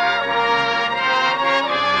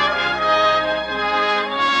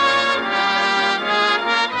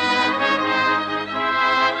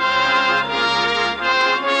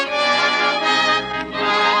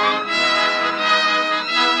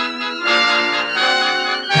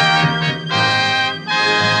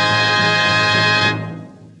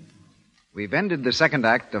 We've ended the second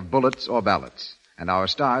act of Bullets or Ballots, and our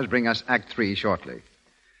stars bring us Act 3 shortly.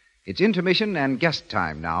 It's intermission and guest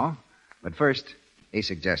time now, but first, a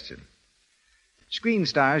suggestion. Screen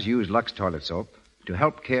stars use Lux toilet soap to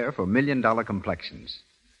help care for million-dollar complexions.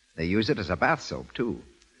 They use it as a bath soap, too,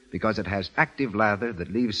 because it has active lather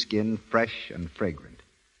that leaves skin fresh and fragrant.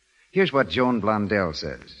 Here's what Joan Blondell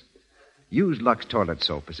says. Use Lux toilet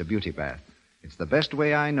soap as a beauty bath. It's the best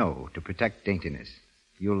way I know to protect daintiness.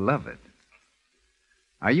 You'll love it.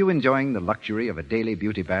 Are you enjoying the luxury of a daily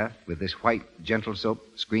beauty bath with this white, gentle soap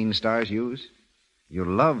screen stars use?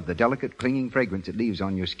 You'll love the delicate, clinging fragrance it leaves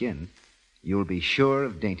on your skin. You'll be sure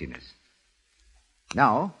of daintiness.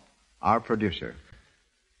 Now, our producer.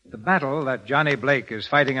 The battle that Johnny Blake is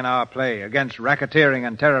fighting in our play against racketeering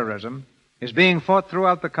and terrorism is being fought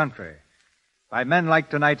throughout the country by men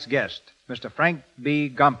like tonight's guest, Mr. Frank B.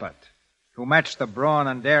 Gumpert, who matched the brawn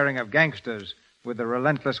and daring of gangsters with the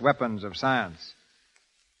relentless weapons of science.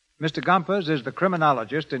 Mr. Gompers is the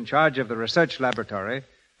criminologist in charge of the research laboratory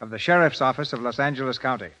of the Sheriff's Office of Los Angeles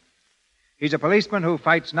County. He's a policeman who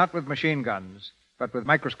fights not with machine guns, but with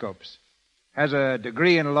microscopes, has a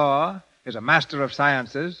degree in law, is a master of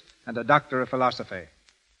sciences, and a doctor of philosophy.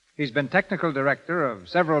 He's been technical director of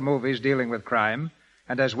several movies dealing with crime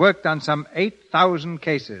and has worked on some 8,000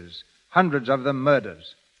 cases, hundreds of them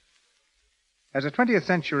murders. As a 20th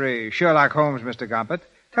century Sherlock Holmes, Mr. Gompert,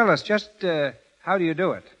 tell us just how do you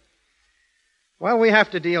do it? Well, we have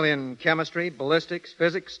to deal in chemistry, ballistics,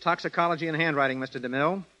 physics, toxicology, and handwriting, Mr.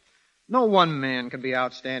 DeMille. No one man can be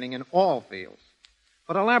outstanding in all fields.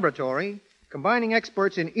 But a laboratory, combining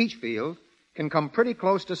experts in each field, can come pretty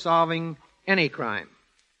close to solving any crime.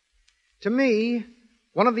 To me,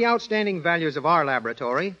 one of the outstanding values of our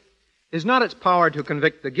laboratory is not its power to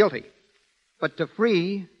convict the guilty, but to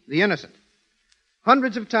free the innocent.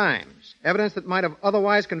 Hundreds of times, evidence that might have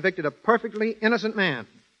otherwise convicted a perfectly innocent man,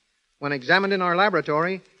 when examined in our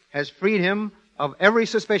laboratory, has freed him of every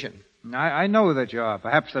suspicion. I know that you're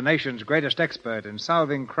perhaps the nation's greatest expert in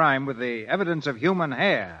solving crime with the evidence of human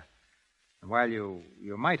hair. And while you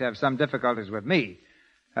might have some difficulties with me,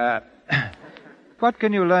 what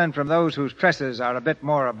can you learn from those whose tresses are a bit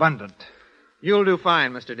more abundant? You'll do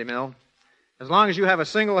fine, Mr. DeMille, as long as you have a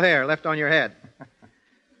single hair left on your head.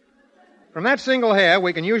 From that single hair,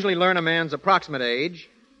 we can usually learn a man's approximate age,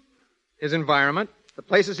 his environment, the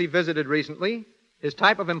places he visited recently, his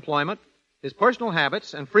type of employment, his personal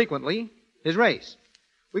habits, and frequently, his race.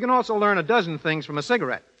 We can also learn a dozen things from a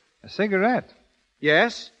cigarette. A cigarette?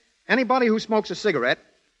 Yes. Anybody who smokes a cigarette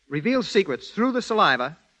reveals secrets through the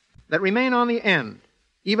saliva that remain on the end,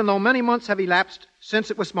 even though many months have elapsed since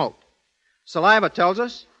it was smoked. Saliva tells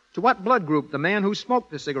us to what blood group the man who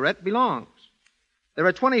smoked the cigarette belongs. There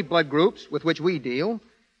are 20 blood groups with which we deal,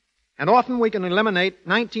 and often we can eliminate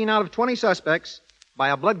 19 out of 20 suspects by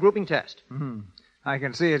a blood grouping test. I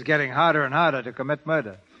can see it's getting harder and harder to commit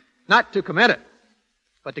murder. Not to commit it,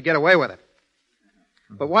 but to get away with it.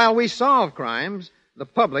 But while we solve crimes, the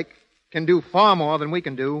public can do far more than we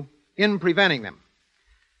can do in preventing them.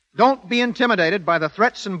 Don't be intimidated by the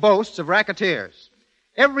threats and boasts of racketeers.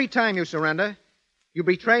 Every time you surrender, you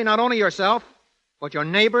betray not only yourself, but your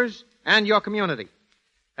neighbors and your community.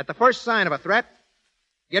 At the first sign of a threat,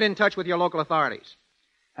 get in touch with your local authorities.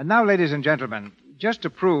 And now, ladies and gentlemen, just to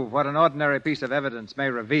prove what an ordinary piece of evidence may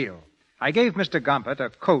reveal, I gave Mr. Gompert a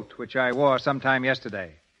coat which I wore sometime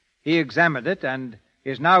yesterday. He examined it and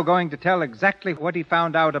is now going to tell exactly what he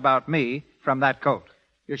found out about me from that coat.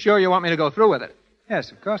 You're sure you want me to go through with it?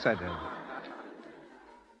 Yes, of course I do.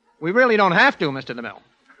 We really don't have to, Mr. DeMille.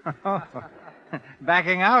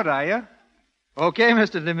 Backing out, are you? Okay,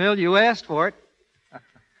 Mr. DeMille, you asked for it.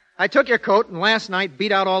 I took your coat and last night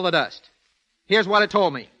beat out all the dust. Here's what it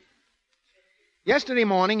told me. Yesterday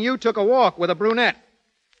morning, you took a walk with a brunette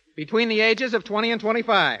between the ages of 20 and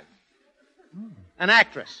 25. An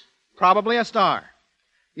actress, probably a star.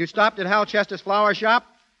 You stopped at Hal Chester's flower shop,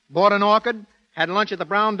 bought an orchid, had lunch at the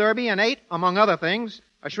Brown Derby, and ate, among other things,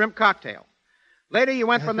 a shrimp cocktail. Later, you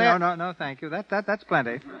went from there... No, thank you. That's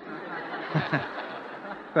plenty.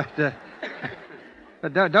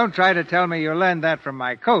 But don't try to tell me you learned that from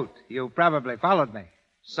my coat. You probably followed me.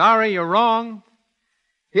 Sorry, you're wrong.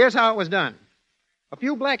 Here's how it was done. A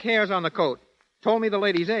few black hairs on the coat told me the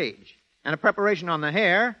lady's age, and a preparation on the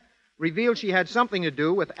hair revealed she had something to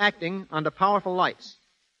do with acting under powerful lights.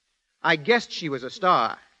 I guessed she was a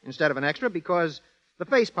star instead of an extra because the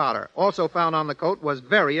face powder also found on the coat was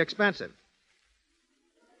very expensive.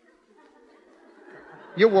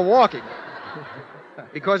 You were walking.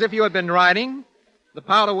 Because if you had been riding, the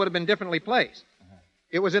powder would have been differently placed.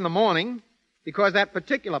 It was in the morning because that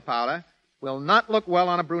particular powder will not look well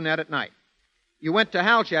on a brunette at night. You went to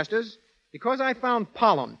Hal Chester's because I found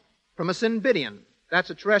pollen from a cymbidium. That's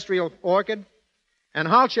a terrestrial orchid. And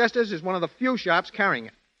Hal Chester's is one of the few shops carrying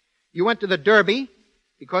it. You went to the Derby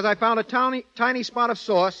because I found a tiny spot of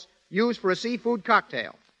sauce used for a seafood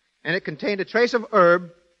cocktail. And it contained a trace of herb,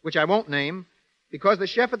 which I won't name, because the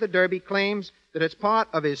chef at the Derby claims that it's part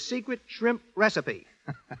of his secret shrimp recipe.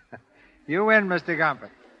 You win, Mr. Gompert.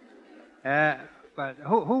 But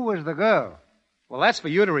who was the girl? Well, that's for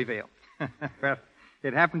you to reveal. Well,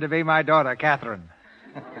 it happened to be my daughter, Catherine.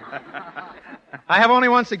 I have only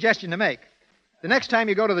one suggestion to make. The next time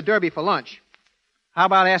you go to the Derby for lunch, how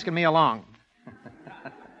about asking me along?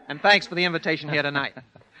 And thanks for the invitation here tonight.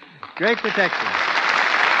 Great detective.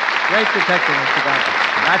 Great detective, Mr. Gompert.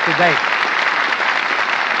 That's the date.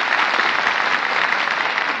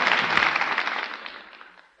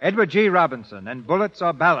 Edward G. Robinson in Bullets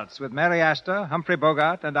or Ballots with Mary Astor, Humphrey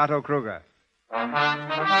Bogart, and Otto Kruger.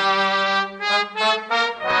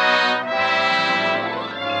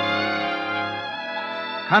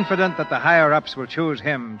 Confident that the higher-ups will choose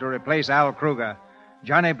him to replace Al Kruger,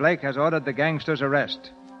 Johnny Blake has ordered the gangster's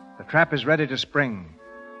arrest. The trap is ready to spring.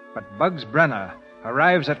 But Bugs Brenner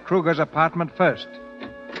arrives at Kruger's apartment first.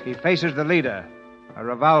 He faces the leader, a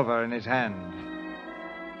revolver in his hand.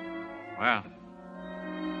 Well.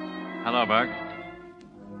 Hello, Bug.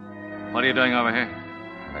 What are you doing over here?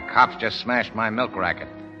 The cops just smashed my milk racket.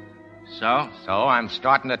 So? So I'm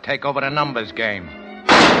starting to take over the numbers game.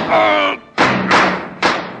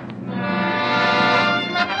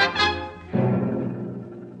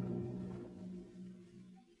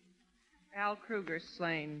 Al Kruger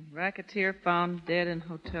slain. Racketeer found dead in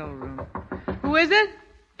hotel room. Who is it?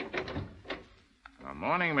 Good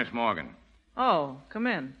morning, Miss Morgan. Oh, come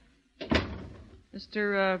in.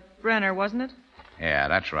 Mr. Brenner, wasn't it? Yeah,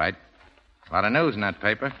 that's right. A lot of news in that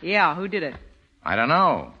paper. Yeah, who did it? I don't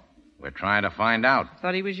know. We're trying to find out.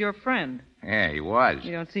 Thought he was your friend. Yeah, he was.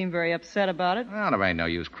 You don't seem very upset about it. Well, there ain't no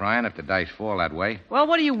use crying if the dice fall that way. Well,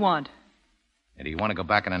 what do you want? Do you want to go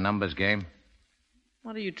back in the numbers game?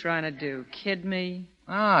 What are you trying to do? Kid me?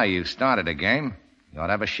 Ah, you started a game. You ought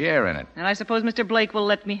to have a share in it. And I suppose Mr. Blake will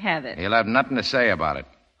let me have it. He'll have nothing to say about it.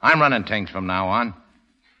 I'm running things from now on.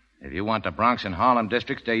 If you want the Bronx and Harlem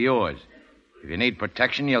districts, they're yours. If you need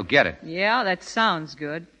protection, you'll get it. Yeah, that sounds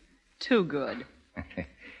good. Too good.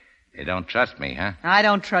 You don't trust me, huh? I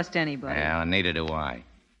don't trust anybody. Well, neither do I.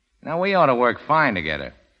 Now, we ought to work fine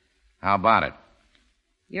together. How about it?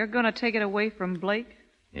 You're going to take it away from Blake?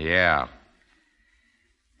 Yeah.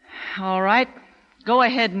 All right. Go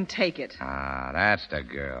ahead and take it. Ah, that's the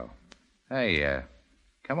girl. Hey,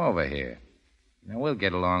 come over here. Now, we'll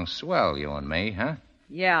get along swell, you and me, huh?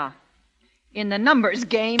 Yeah. In the numbers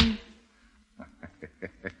game.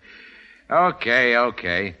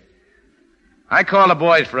 Okay. I called the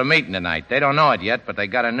boys for a meeting tonight. They don't know it yet, but they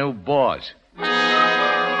got a new boss.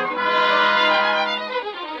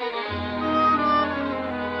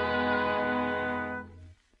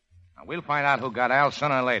 Now, we'll find out who got Al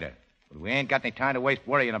sooner or later. But we ain't got any time to waste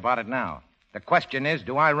worrying about it now. The question is,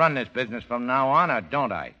 do I run this business from now on, or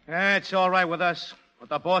don't I? It's all right with us. But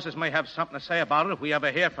the bosses may have something to say about it if we ever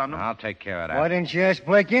hear from them. I'll take care of that. Why didn't you ask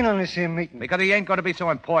Blake in on this here meeting? Because he ain't going to be so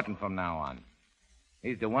important from now on.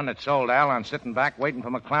 He's the one that sold Al on sitting back waiting for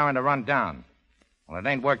McLaren to run down. Well, it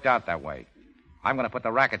ain't worked out that way. I'm going to put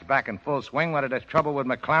the rackets back in full swing, whether there's trouble with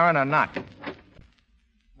McLaren or not.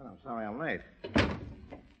 Well, I'm sorry I'm late.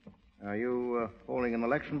 Are you holding an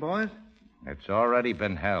election, boys? It's already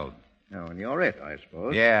been held. Oh, and you're it, I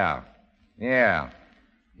suppose. Yeah.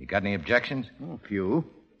 You got any objections? Oh, a few.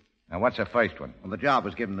 Now, what's the first one? Well, the job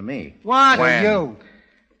was given to me. What? When? You.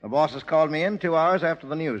 The bosses called me in 2 hours after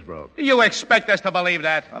the news broke. You expect us to believe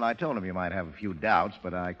that? Well, I told them you might have a few doubts,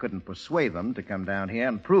 but I couldn't persuade them to come down here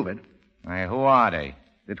and prove it. Hey, who are they?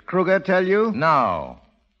 Did Kruger tell you? No.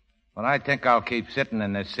 But I think I'll keep sitting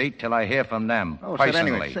in this seat till I hear from them,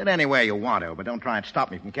 personally. Sit anywhere you want to, but don't try and stop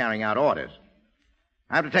me from carrying out orders.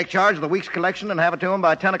 I have to take charge of the week's collection and have it to them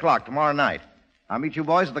by 10 o'clock tomorrow night. I'll meet you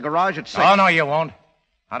boys at the garage at 6. Oh, no, you won't.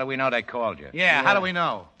 How do we know they called you? Yeah, how do we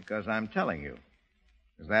know? Because I'm telling you.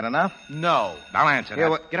 Is that enough? No. I'll answer Here,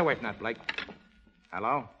 that. Get away from that, Blake.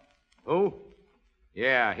 Hello? Who?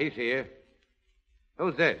 Yeah, he's here.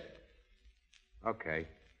 Who's this? Okay.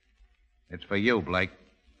 It's for you, Blake.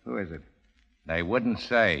 Who is it? They wouldn't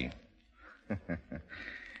say.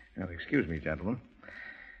 Well, excuse me, gentlemen.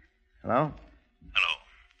 Hello? Hello.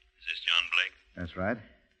 Is this John Blake? That's right.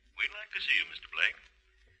 We'd like to see you, Mr. Blake.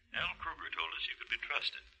 Al Kruger told us you could be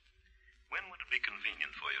trusted. When would it be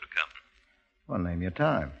convenient for you to come? Well, name your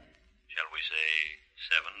time. Shall we say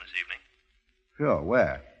 7 this evening? Sure,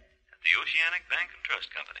 where? At the Oceanic Bank and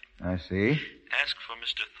Trust Company. I see. Ask for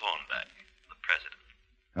Mr. Thornback, the president.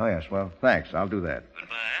 Oh, yes, well, thanks. I'll do that.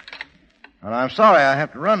 Goodbye. Well, I'm sorry I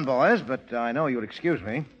have to run, boys, but I know you'll excuse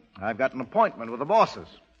me. I've got an appointment with the bosses.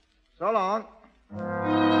 So long.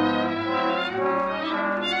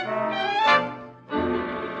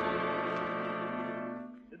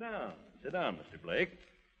 Sit down, Mr. Blake.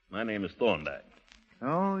 My name is Thornback.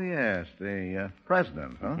 Oh, yes, the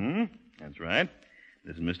president, huh? Hmm? That's right.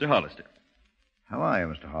 This is Mr. Hollister. How are you,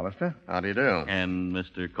 Mr. Hollister? How do you do? And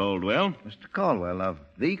Mr. Caldwell? Mr. Caldwell of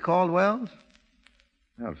the Caldwells?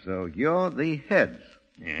 Well, so you're the heads.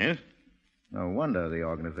 Yes. No wonder the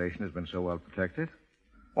organization has been so well protected.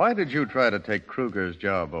 Why did you try to take Kruger's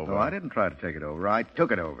job over? Oh, I didn't try to take it over. I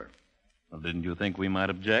took it over. Well, didn't you think we might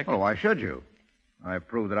object? Oh, why should you? I've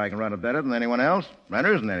proved that I can run it better than anyone else.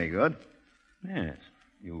 Renner isn't any good. Yes.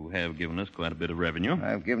 You have given us quite a bit of revenue.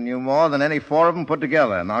 I've given you more than any 4 of them put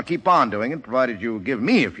together, and I'll keep on doing it, provided you give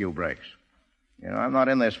me a few breaks. You know, I'm not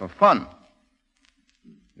in this for fun.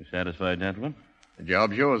 You satisfied, gentlemen? The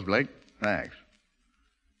job's yours, Blake. Thanks.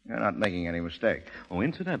 You're not making any mistake. Oh,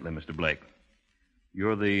 incidentally, Mr. Blake,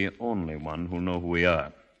 you're the only one who'll know who we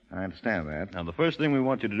are. I understand that. Now, the first thing we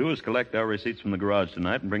want you to do is collect our receipts from the garage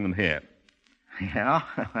tonight and bring them here. Yeah?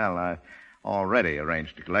 Well, I already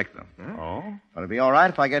arranged to collect them. Oh? Will it be all right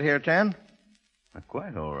if I get here at 10?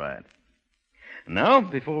 Quite all right. Now,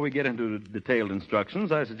 before we get into detailed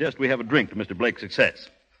instructions, I suggest we have a drink to Mr. Blake's success.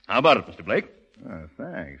 How about it, Mr. Blake?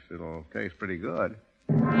 Thanks. It'll taste pretty good.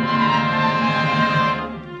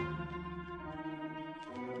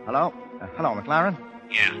 Hello? Hello, McLaren?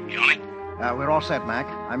 Yeah, Johnny? We're all set, Mac.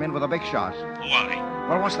 I'm in with the big shots. Who are they?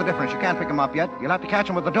 Well, what's the difference? You can't pick them up yet. You'll have to catch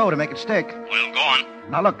them with the dough to make it stick. Well, go on.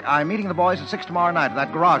 Now, look, I'm meeting the boys at 6 tomorrow night at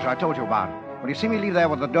that garage I told you about. When you see me leave there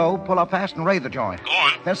with the dough, pull up fast and raid the joint. Go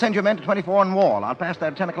on. Then send your men to 24 and Wall. I'll pass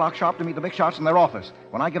that 10 o'clock sharp to meet the big shots in their office.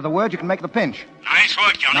 When I give the word, you can make the pinch. Nice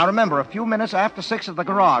work, Johnny. Now, remember, a few minutes after 6 at the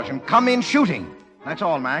garage, and come in shooting. That's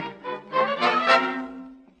all, Mac. All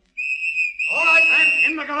right, then,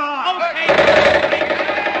 in the garage. Okay.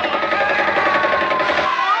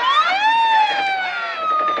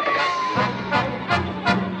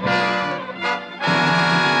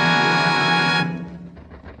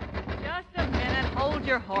 Just a minute. Hold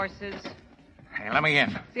your horses. Hey, let me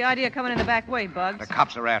in. What's the idea of coming in the back way, Bugs? The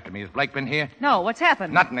cops are after me. Has Blake been here? No, what's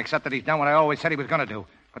happened? Nothing, except that he's done what I always said he was going to do.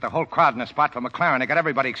 Put the whole crowd in a spot for McLaren. They got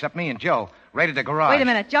everybody except me and Joe. Raided the garage. Wait a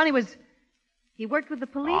minute. Johnny was... He worked with the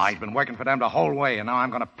police? Oh, he's been working for them the whole way, and now I'm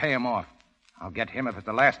going to pay him off. I'll get him if it's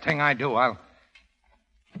the last thing I do.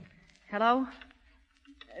 Hello?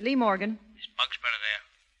 Lee Morgan. Is Bugs better there?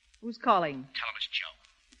 Who's calling? Tell him it's Joe.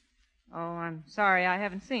 Oh, I'm sorry. I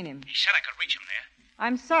haven't seen him. He said I could reach him there.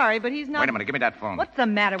 I'm sorry, but he's not... Wait a minute. Give me that phone. What's the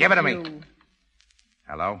matter Give with it to you? me.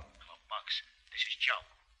 Hello? Hello, Bugs. This is Joe.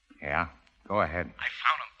 Yeah? Go ahead. I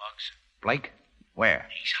found him, Bugs. Blake? Where?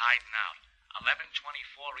 He's hiding out.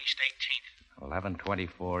 1124 East 18th.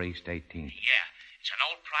 1124 East 18th. Yeah, it's an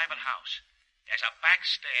old private house. There's a back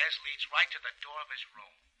stairs leads right to the door of his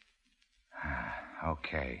room.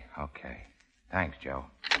 Okay. Thanks, Joe.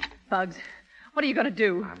 Bugs, what are you going to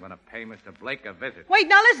do? I'm going to pay Mr. Blake a visit. Wait,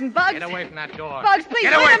 now listen, Bugs. Get away from that door. Bugs, please,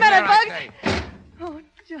 Get wait away a minute, from there, Bugs. I say. Oh,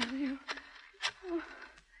 Johnny.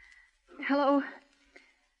 Oh.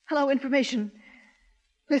 Hello, information.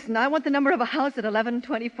 Listen, I want the number of a house at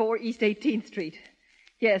 1124 East 18th Street.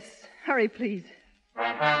 Yes, hurry, please.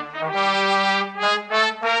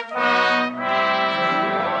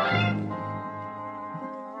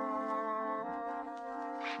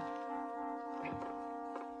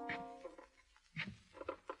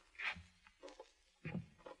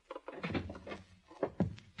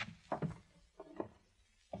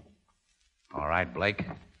 All right, Blake.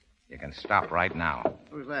 You can stop right now.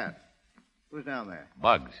 Who's that? Who's down there?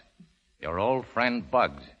 Bugs. Your old friend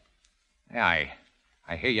Bugs. Yeah,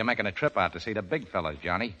 I hear you're making a trip out to see the big fellas,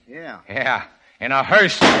 Johnny. Yeah. Yeah, in a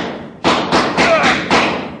hearse.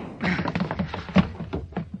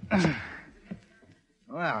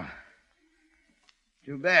 Well,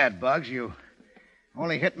 too bad, Bugs. You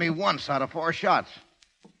only hit me once out of 4 shots.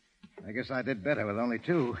 I guess I did better with only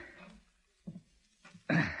 2.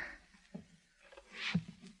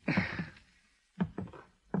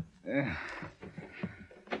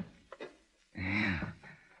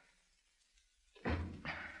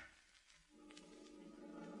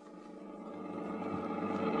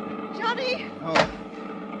 Johnny! Oh.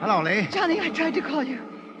 Hello, Lee. Johnny, I tried to call you.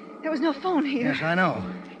 There was no phone here. Yes, I know.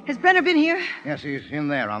 Has Brenner been here? Yes, he's in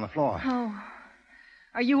there on the floor. Oh.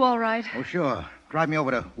 Are you all right? Oh, sure. Drive me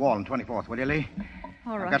over to Wall and 24th, will you, Lee?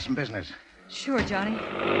 All right. I've got some business. Sure, Johnny.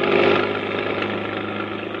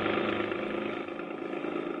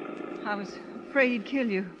 I was afraid he'd kill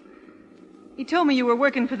you. He told me you were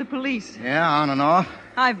working for the police. Yeah, on and off.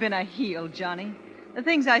 I've been a heel, Johnny. The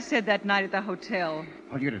things I said that night at the hotel.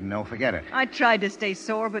 Well, you didn't know. Forget it. I tried to stay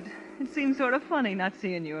sore, but it seemed sort of funny not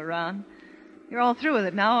seeing you around. You're all through with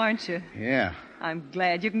it now, aren't you? Yeah. I'm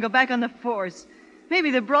glad. You can go back on the force.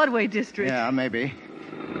 Maybe the Broadway district. Yeah, maybe.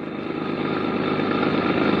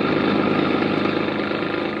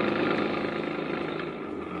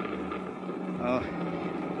 Oh,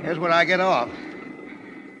 here's where I get off.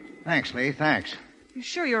 Thanks, Lee. Thanks. You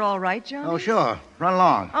sure you're all right, Johnny? Oh, sure. Run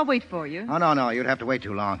along. I'll wait for you. Oh, no. You'd have to wait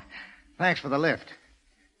too long. Thanks for the lift.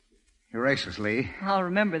 You're racist, Lee. I'll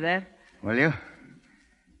remember that. Will you?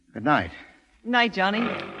 Good night. Night, Johnny.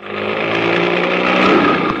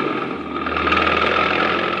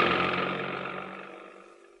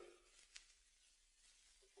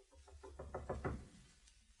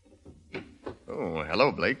 Oh,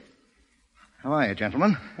 hello, Blake. How are you,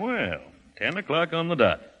 gentlemen? Well, 10 o'clock on the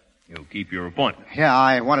dot. You'll keep your appointment. Yeah,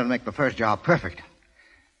 I wanted to make the first job perfect.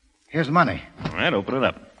 Here's the money. All right, open it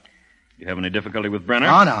up. You have any difficulty with Brenner?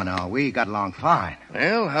 Oh, no. We got along fine.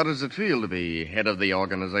 Well, how does it feel to be head of the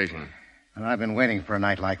organization? And I've been waiting for a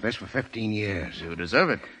night like this for 15 years. You deserve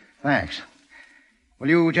it. Thanks. Will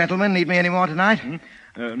you gentlemen need me any more tonight?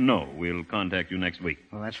 No, we'll contact you next week.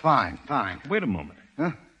 Well, that's fine. Wait a moment.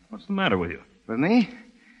 Huh? What's the matter with you? With me?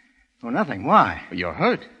 Oh, nothing. Why? You're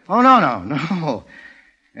hurt. Oh, no.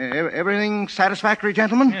 Everything satisfactory,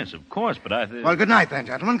 gentlemen? Yes, of course, but I... Well, good night, then,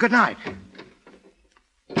 gentlemen. Good night.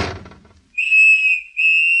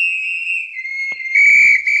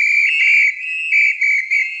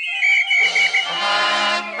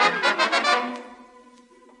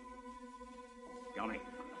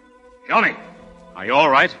 Johnny, are you all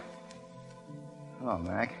right? Hello,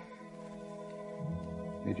 Mac.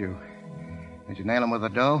 Did you nail him with the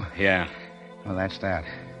dough? Yeah. Well, that's that.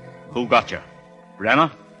 Who got you?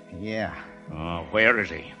 Brenner? Yeah. Oh, where is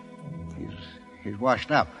he? He's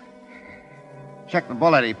washed up. Check the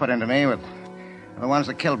bullet he put into me with the ones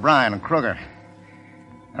that killed Bryan and Kruger.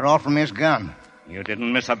 They're all from his gun. You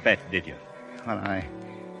didn't miss a bet, did you? Well, I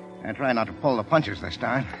tried not to pull the punches this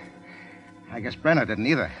time. I guess Brenner didn't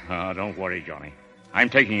either. Oh, don't worry, Johnny. I'm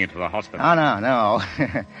taking you to the hospital. Oh, no.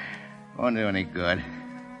 Won't do any good.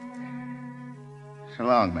 So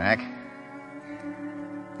long, Mac.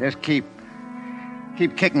 Just keep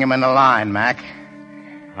kicking him in the line, Mac.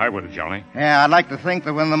 I will, Johnny. Yeah, I'd like to think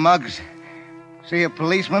that when the mugs see a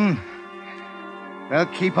policeman, they'll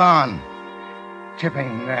keep on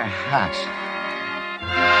tipping their hats.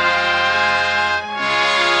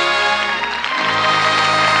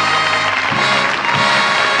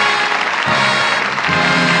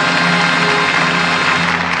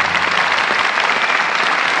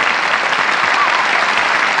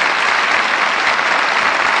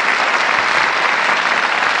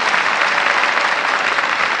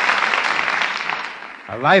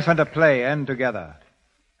 A life and a play end together.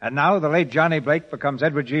 And now the late Johnny Blake becomes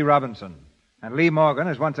Edward G. Robinson. And Lee Morgan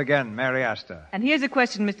is once again Mary Astor. And here's a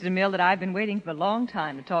question, Mr. DeMille, that I've been waiting for a long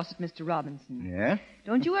time to toss at Mr. Robinson. Yeah?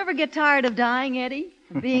 Don't you ever get tired of dying, Eddie?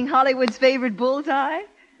 Of being Hollywood's favorite bullseye?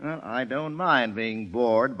 Well, I don't mind being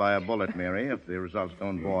bored by a bullet, Mary, if the results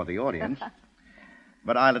don't bore the audience.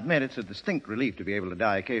 But I'll admit it's a distinct relief to be able to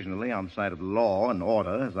die occasionally on the side of the law and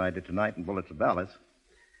order, as I did tonight in Bullets or Ballots.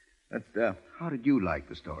 But how did you like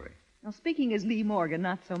the story? Well, speaking as Lee Morgan,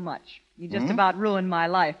 not so much. You just about ruined my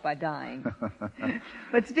life by dying.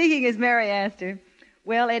 But speaking as Mary Astor,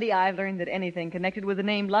 well, Eddie, I've learned that anything connected with the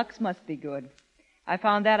name Lux must be good. I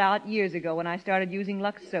found that out years ago when I started using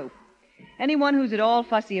Lux soap. Anyone who's at all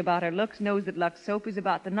fussy about her looks knows that Lux soap is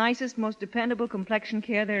about the nicest, most dependable complexion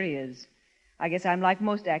care there is. I guess I'm like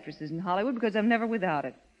most actresses in Hollywood because I'm never without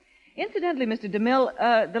it. Incidentally, Mr.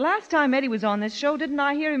 DeMille, the last time Eddie was on this show, didn't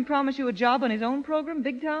I hear him promise you a job on his own program,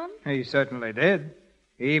 Big Town? He certainly did.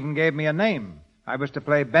 He even gave me a name. I was to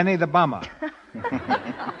play Benny the Bomber.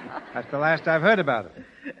 That's the last I've heard about it.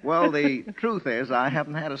 Well, the truth is, I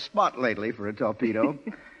haven't had a spot lately for a torpedo.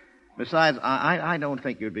 Besides, I don't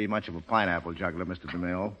think you'd be much of a pineapple juggler, Mr.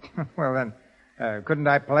 DeMille. Well, then, couldn't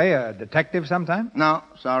I play a detective sometime? No,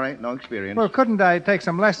 sorry, no experience. Well, couldn't I take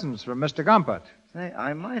some lessons from Mr. Gumpert? Say,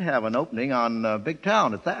 I might have an opening on Big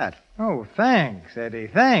Town at that. Oh, thanks, Eddie.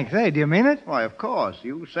 Thanks. Hey, do you mean it? Why, of course.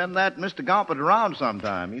 You send that Mr. Gumpert around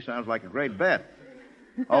sometime. He sounds like a great bet.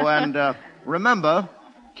 Oh, and remember,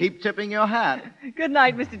 keep tipping your hat. Good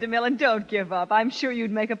night, Mr. DeMille, and don't give up. I'm sure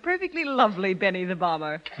you'd make a perfectly lovely Benny the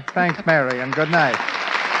Bomber. Thanks, Mary, and good night.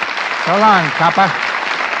 So long, copper.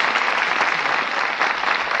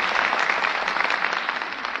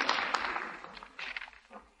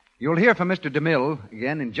 You'll hear from Mr. DeMille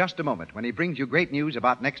again in just a moment when he brings you great news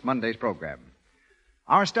about next Monday's program.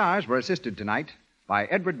 Our stars were assisted tonight by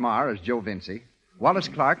Edward Marr as Joe Vinci, Wallace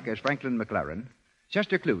Clark as Franklin McLaren,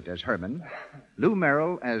 Chester Clute as Herman, Lou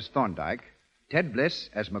Merrill as Thorndyke, Ted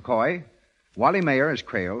Bliss as McCoy, Wally Mayer as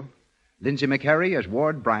Crail, Lindsay McHarry as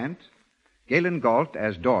Ward Bryant, Galen Galt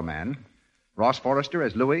as Doorman, Ross Forrester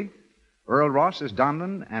as Louis, Earl Ross as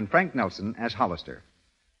Donlin, and Frank Nelson as Hollister.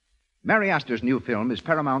 Mary Astor's new film is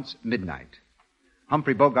Paramount's Midnight.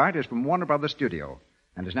 Humphrey Bogart is from Warner Brothers Studio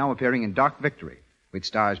and is now appearing in Dark Victory, which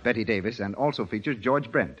stars Betty Davis and also features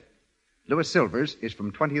George Brent. Louis Silvers is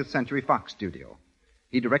from 20th Century Fox Studio.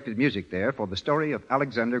 He directed music there for the story of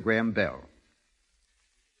Alexander Graham Bell.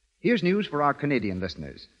 Here's news for our Canadian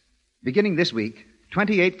listeners. Beginning this week,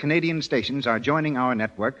 28 Canadian stations are joining our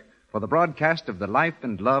network for the broadcast of the life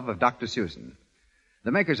and love of Dr. Susan.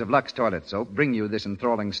 The makers of Lux Toilet Soap bring you this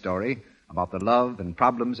enthralling story about the love and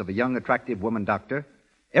problems of a young, attractive woman doctor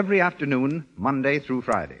every afternoon, Monday through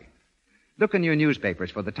Friday. Look in your newspapers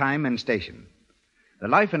for the time and station. The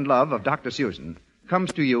Life and Love of Dr. Susan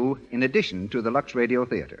comes to you in addition to the Lux Radio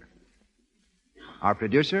Theater. Our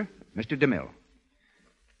producer, Mr. DeMille.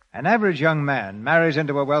 An average young man marries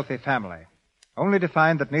into a wealthy family, only to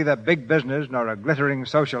find that neither big business nor a glittering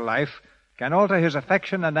social life can alter his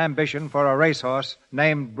affection and ambition for a racehorse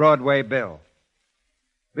named Broadway Bill.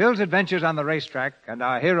 Bill's adventures on the racetrack and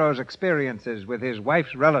our hero's experiences with his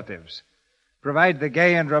wife's relatives provide the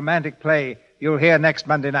gay and romantic play you'll hear next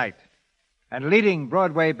Monday night. And leading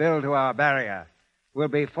Broadway Bill to our barrier will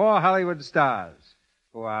be 4 Hollywood stars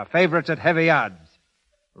who are favorites at heavy odds: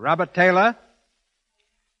 Robert Taylor,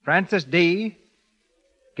 Francis D.,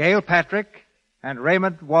 Gail Patrick, and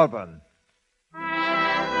Raymond Walburn.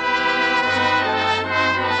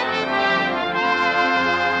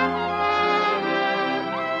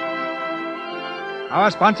 Our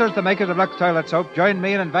sponsors, the makers of Lux Toilet Soap, join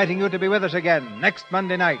me in inviting you to be with us again next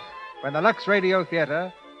Monday night when the Lux Radio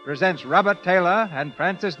Theater presents Robert Taylor and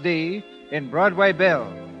Francis D. in Broadway Bill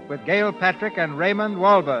with Gail Patrick and Raymond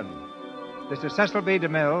Walburn. This is Cecil B.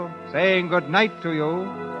 DeMille saying good night to you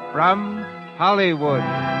from Hollywood.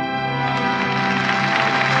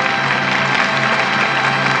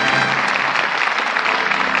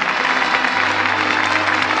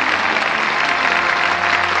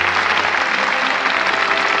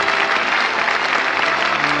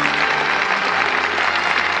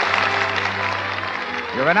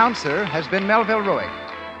 Your announcer has been Melville Ruick.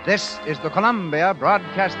 This is the Columbia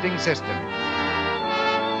Broadcasting System.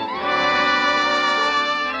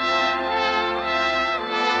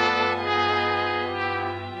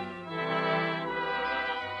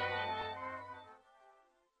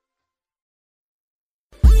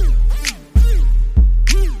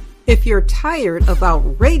 If you're tired of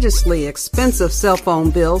outrageously expensive cell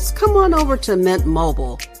phone bills, come on over to Mint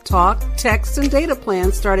Mobile. Talk, text, and data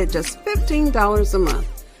plans start at just $15 a month.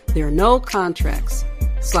 There are no contracts.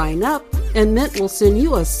 Sign up, and Mint will send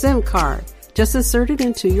you a SIM card. Just insert it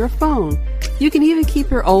into your phone. You can even keep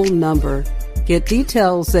your old number. Get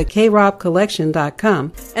details at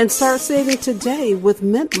krobcollection.com and start saving today with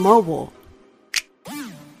Mint Mobile.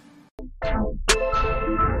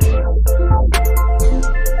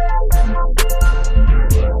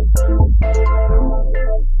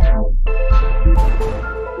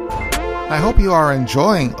 I hope you are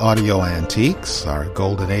enjoying Audio Antiques, our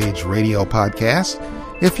Golden Age radio podcast.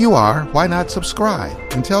 If you are, why not subscribe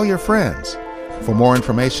and tell your friends? For more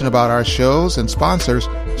information about our shows and sponsors,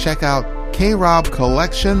 check out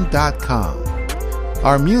krobcollection.com.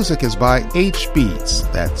 Our music is by H Beats.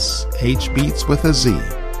 That's H Beats with a Z.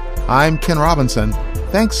 I'm Ken Robinson.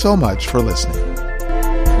 Thanks so much for listening.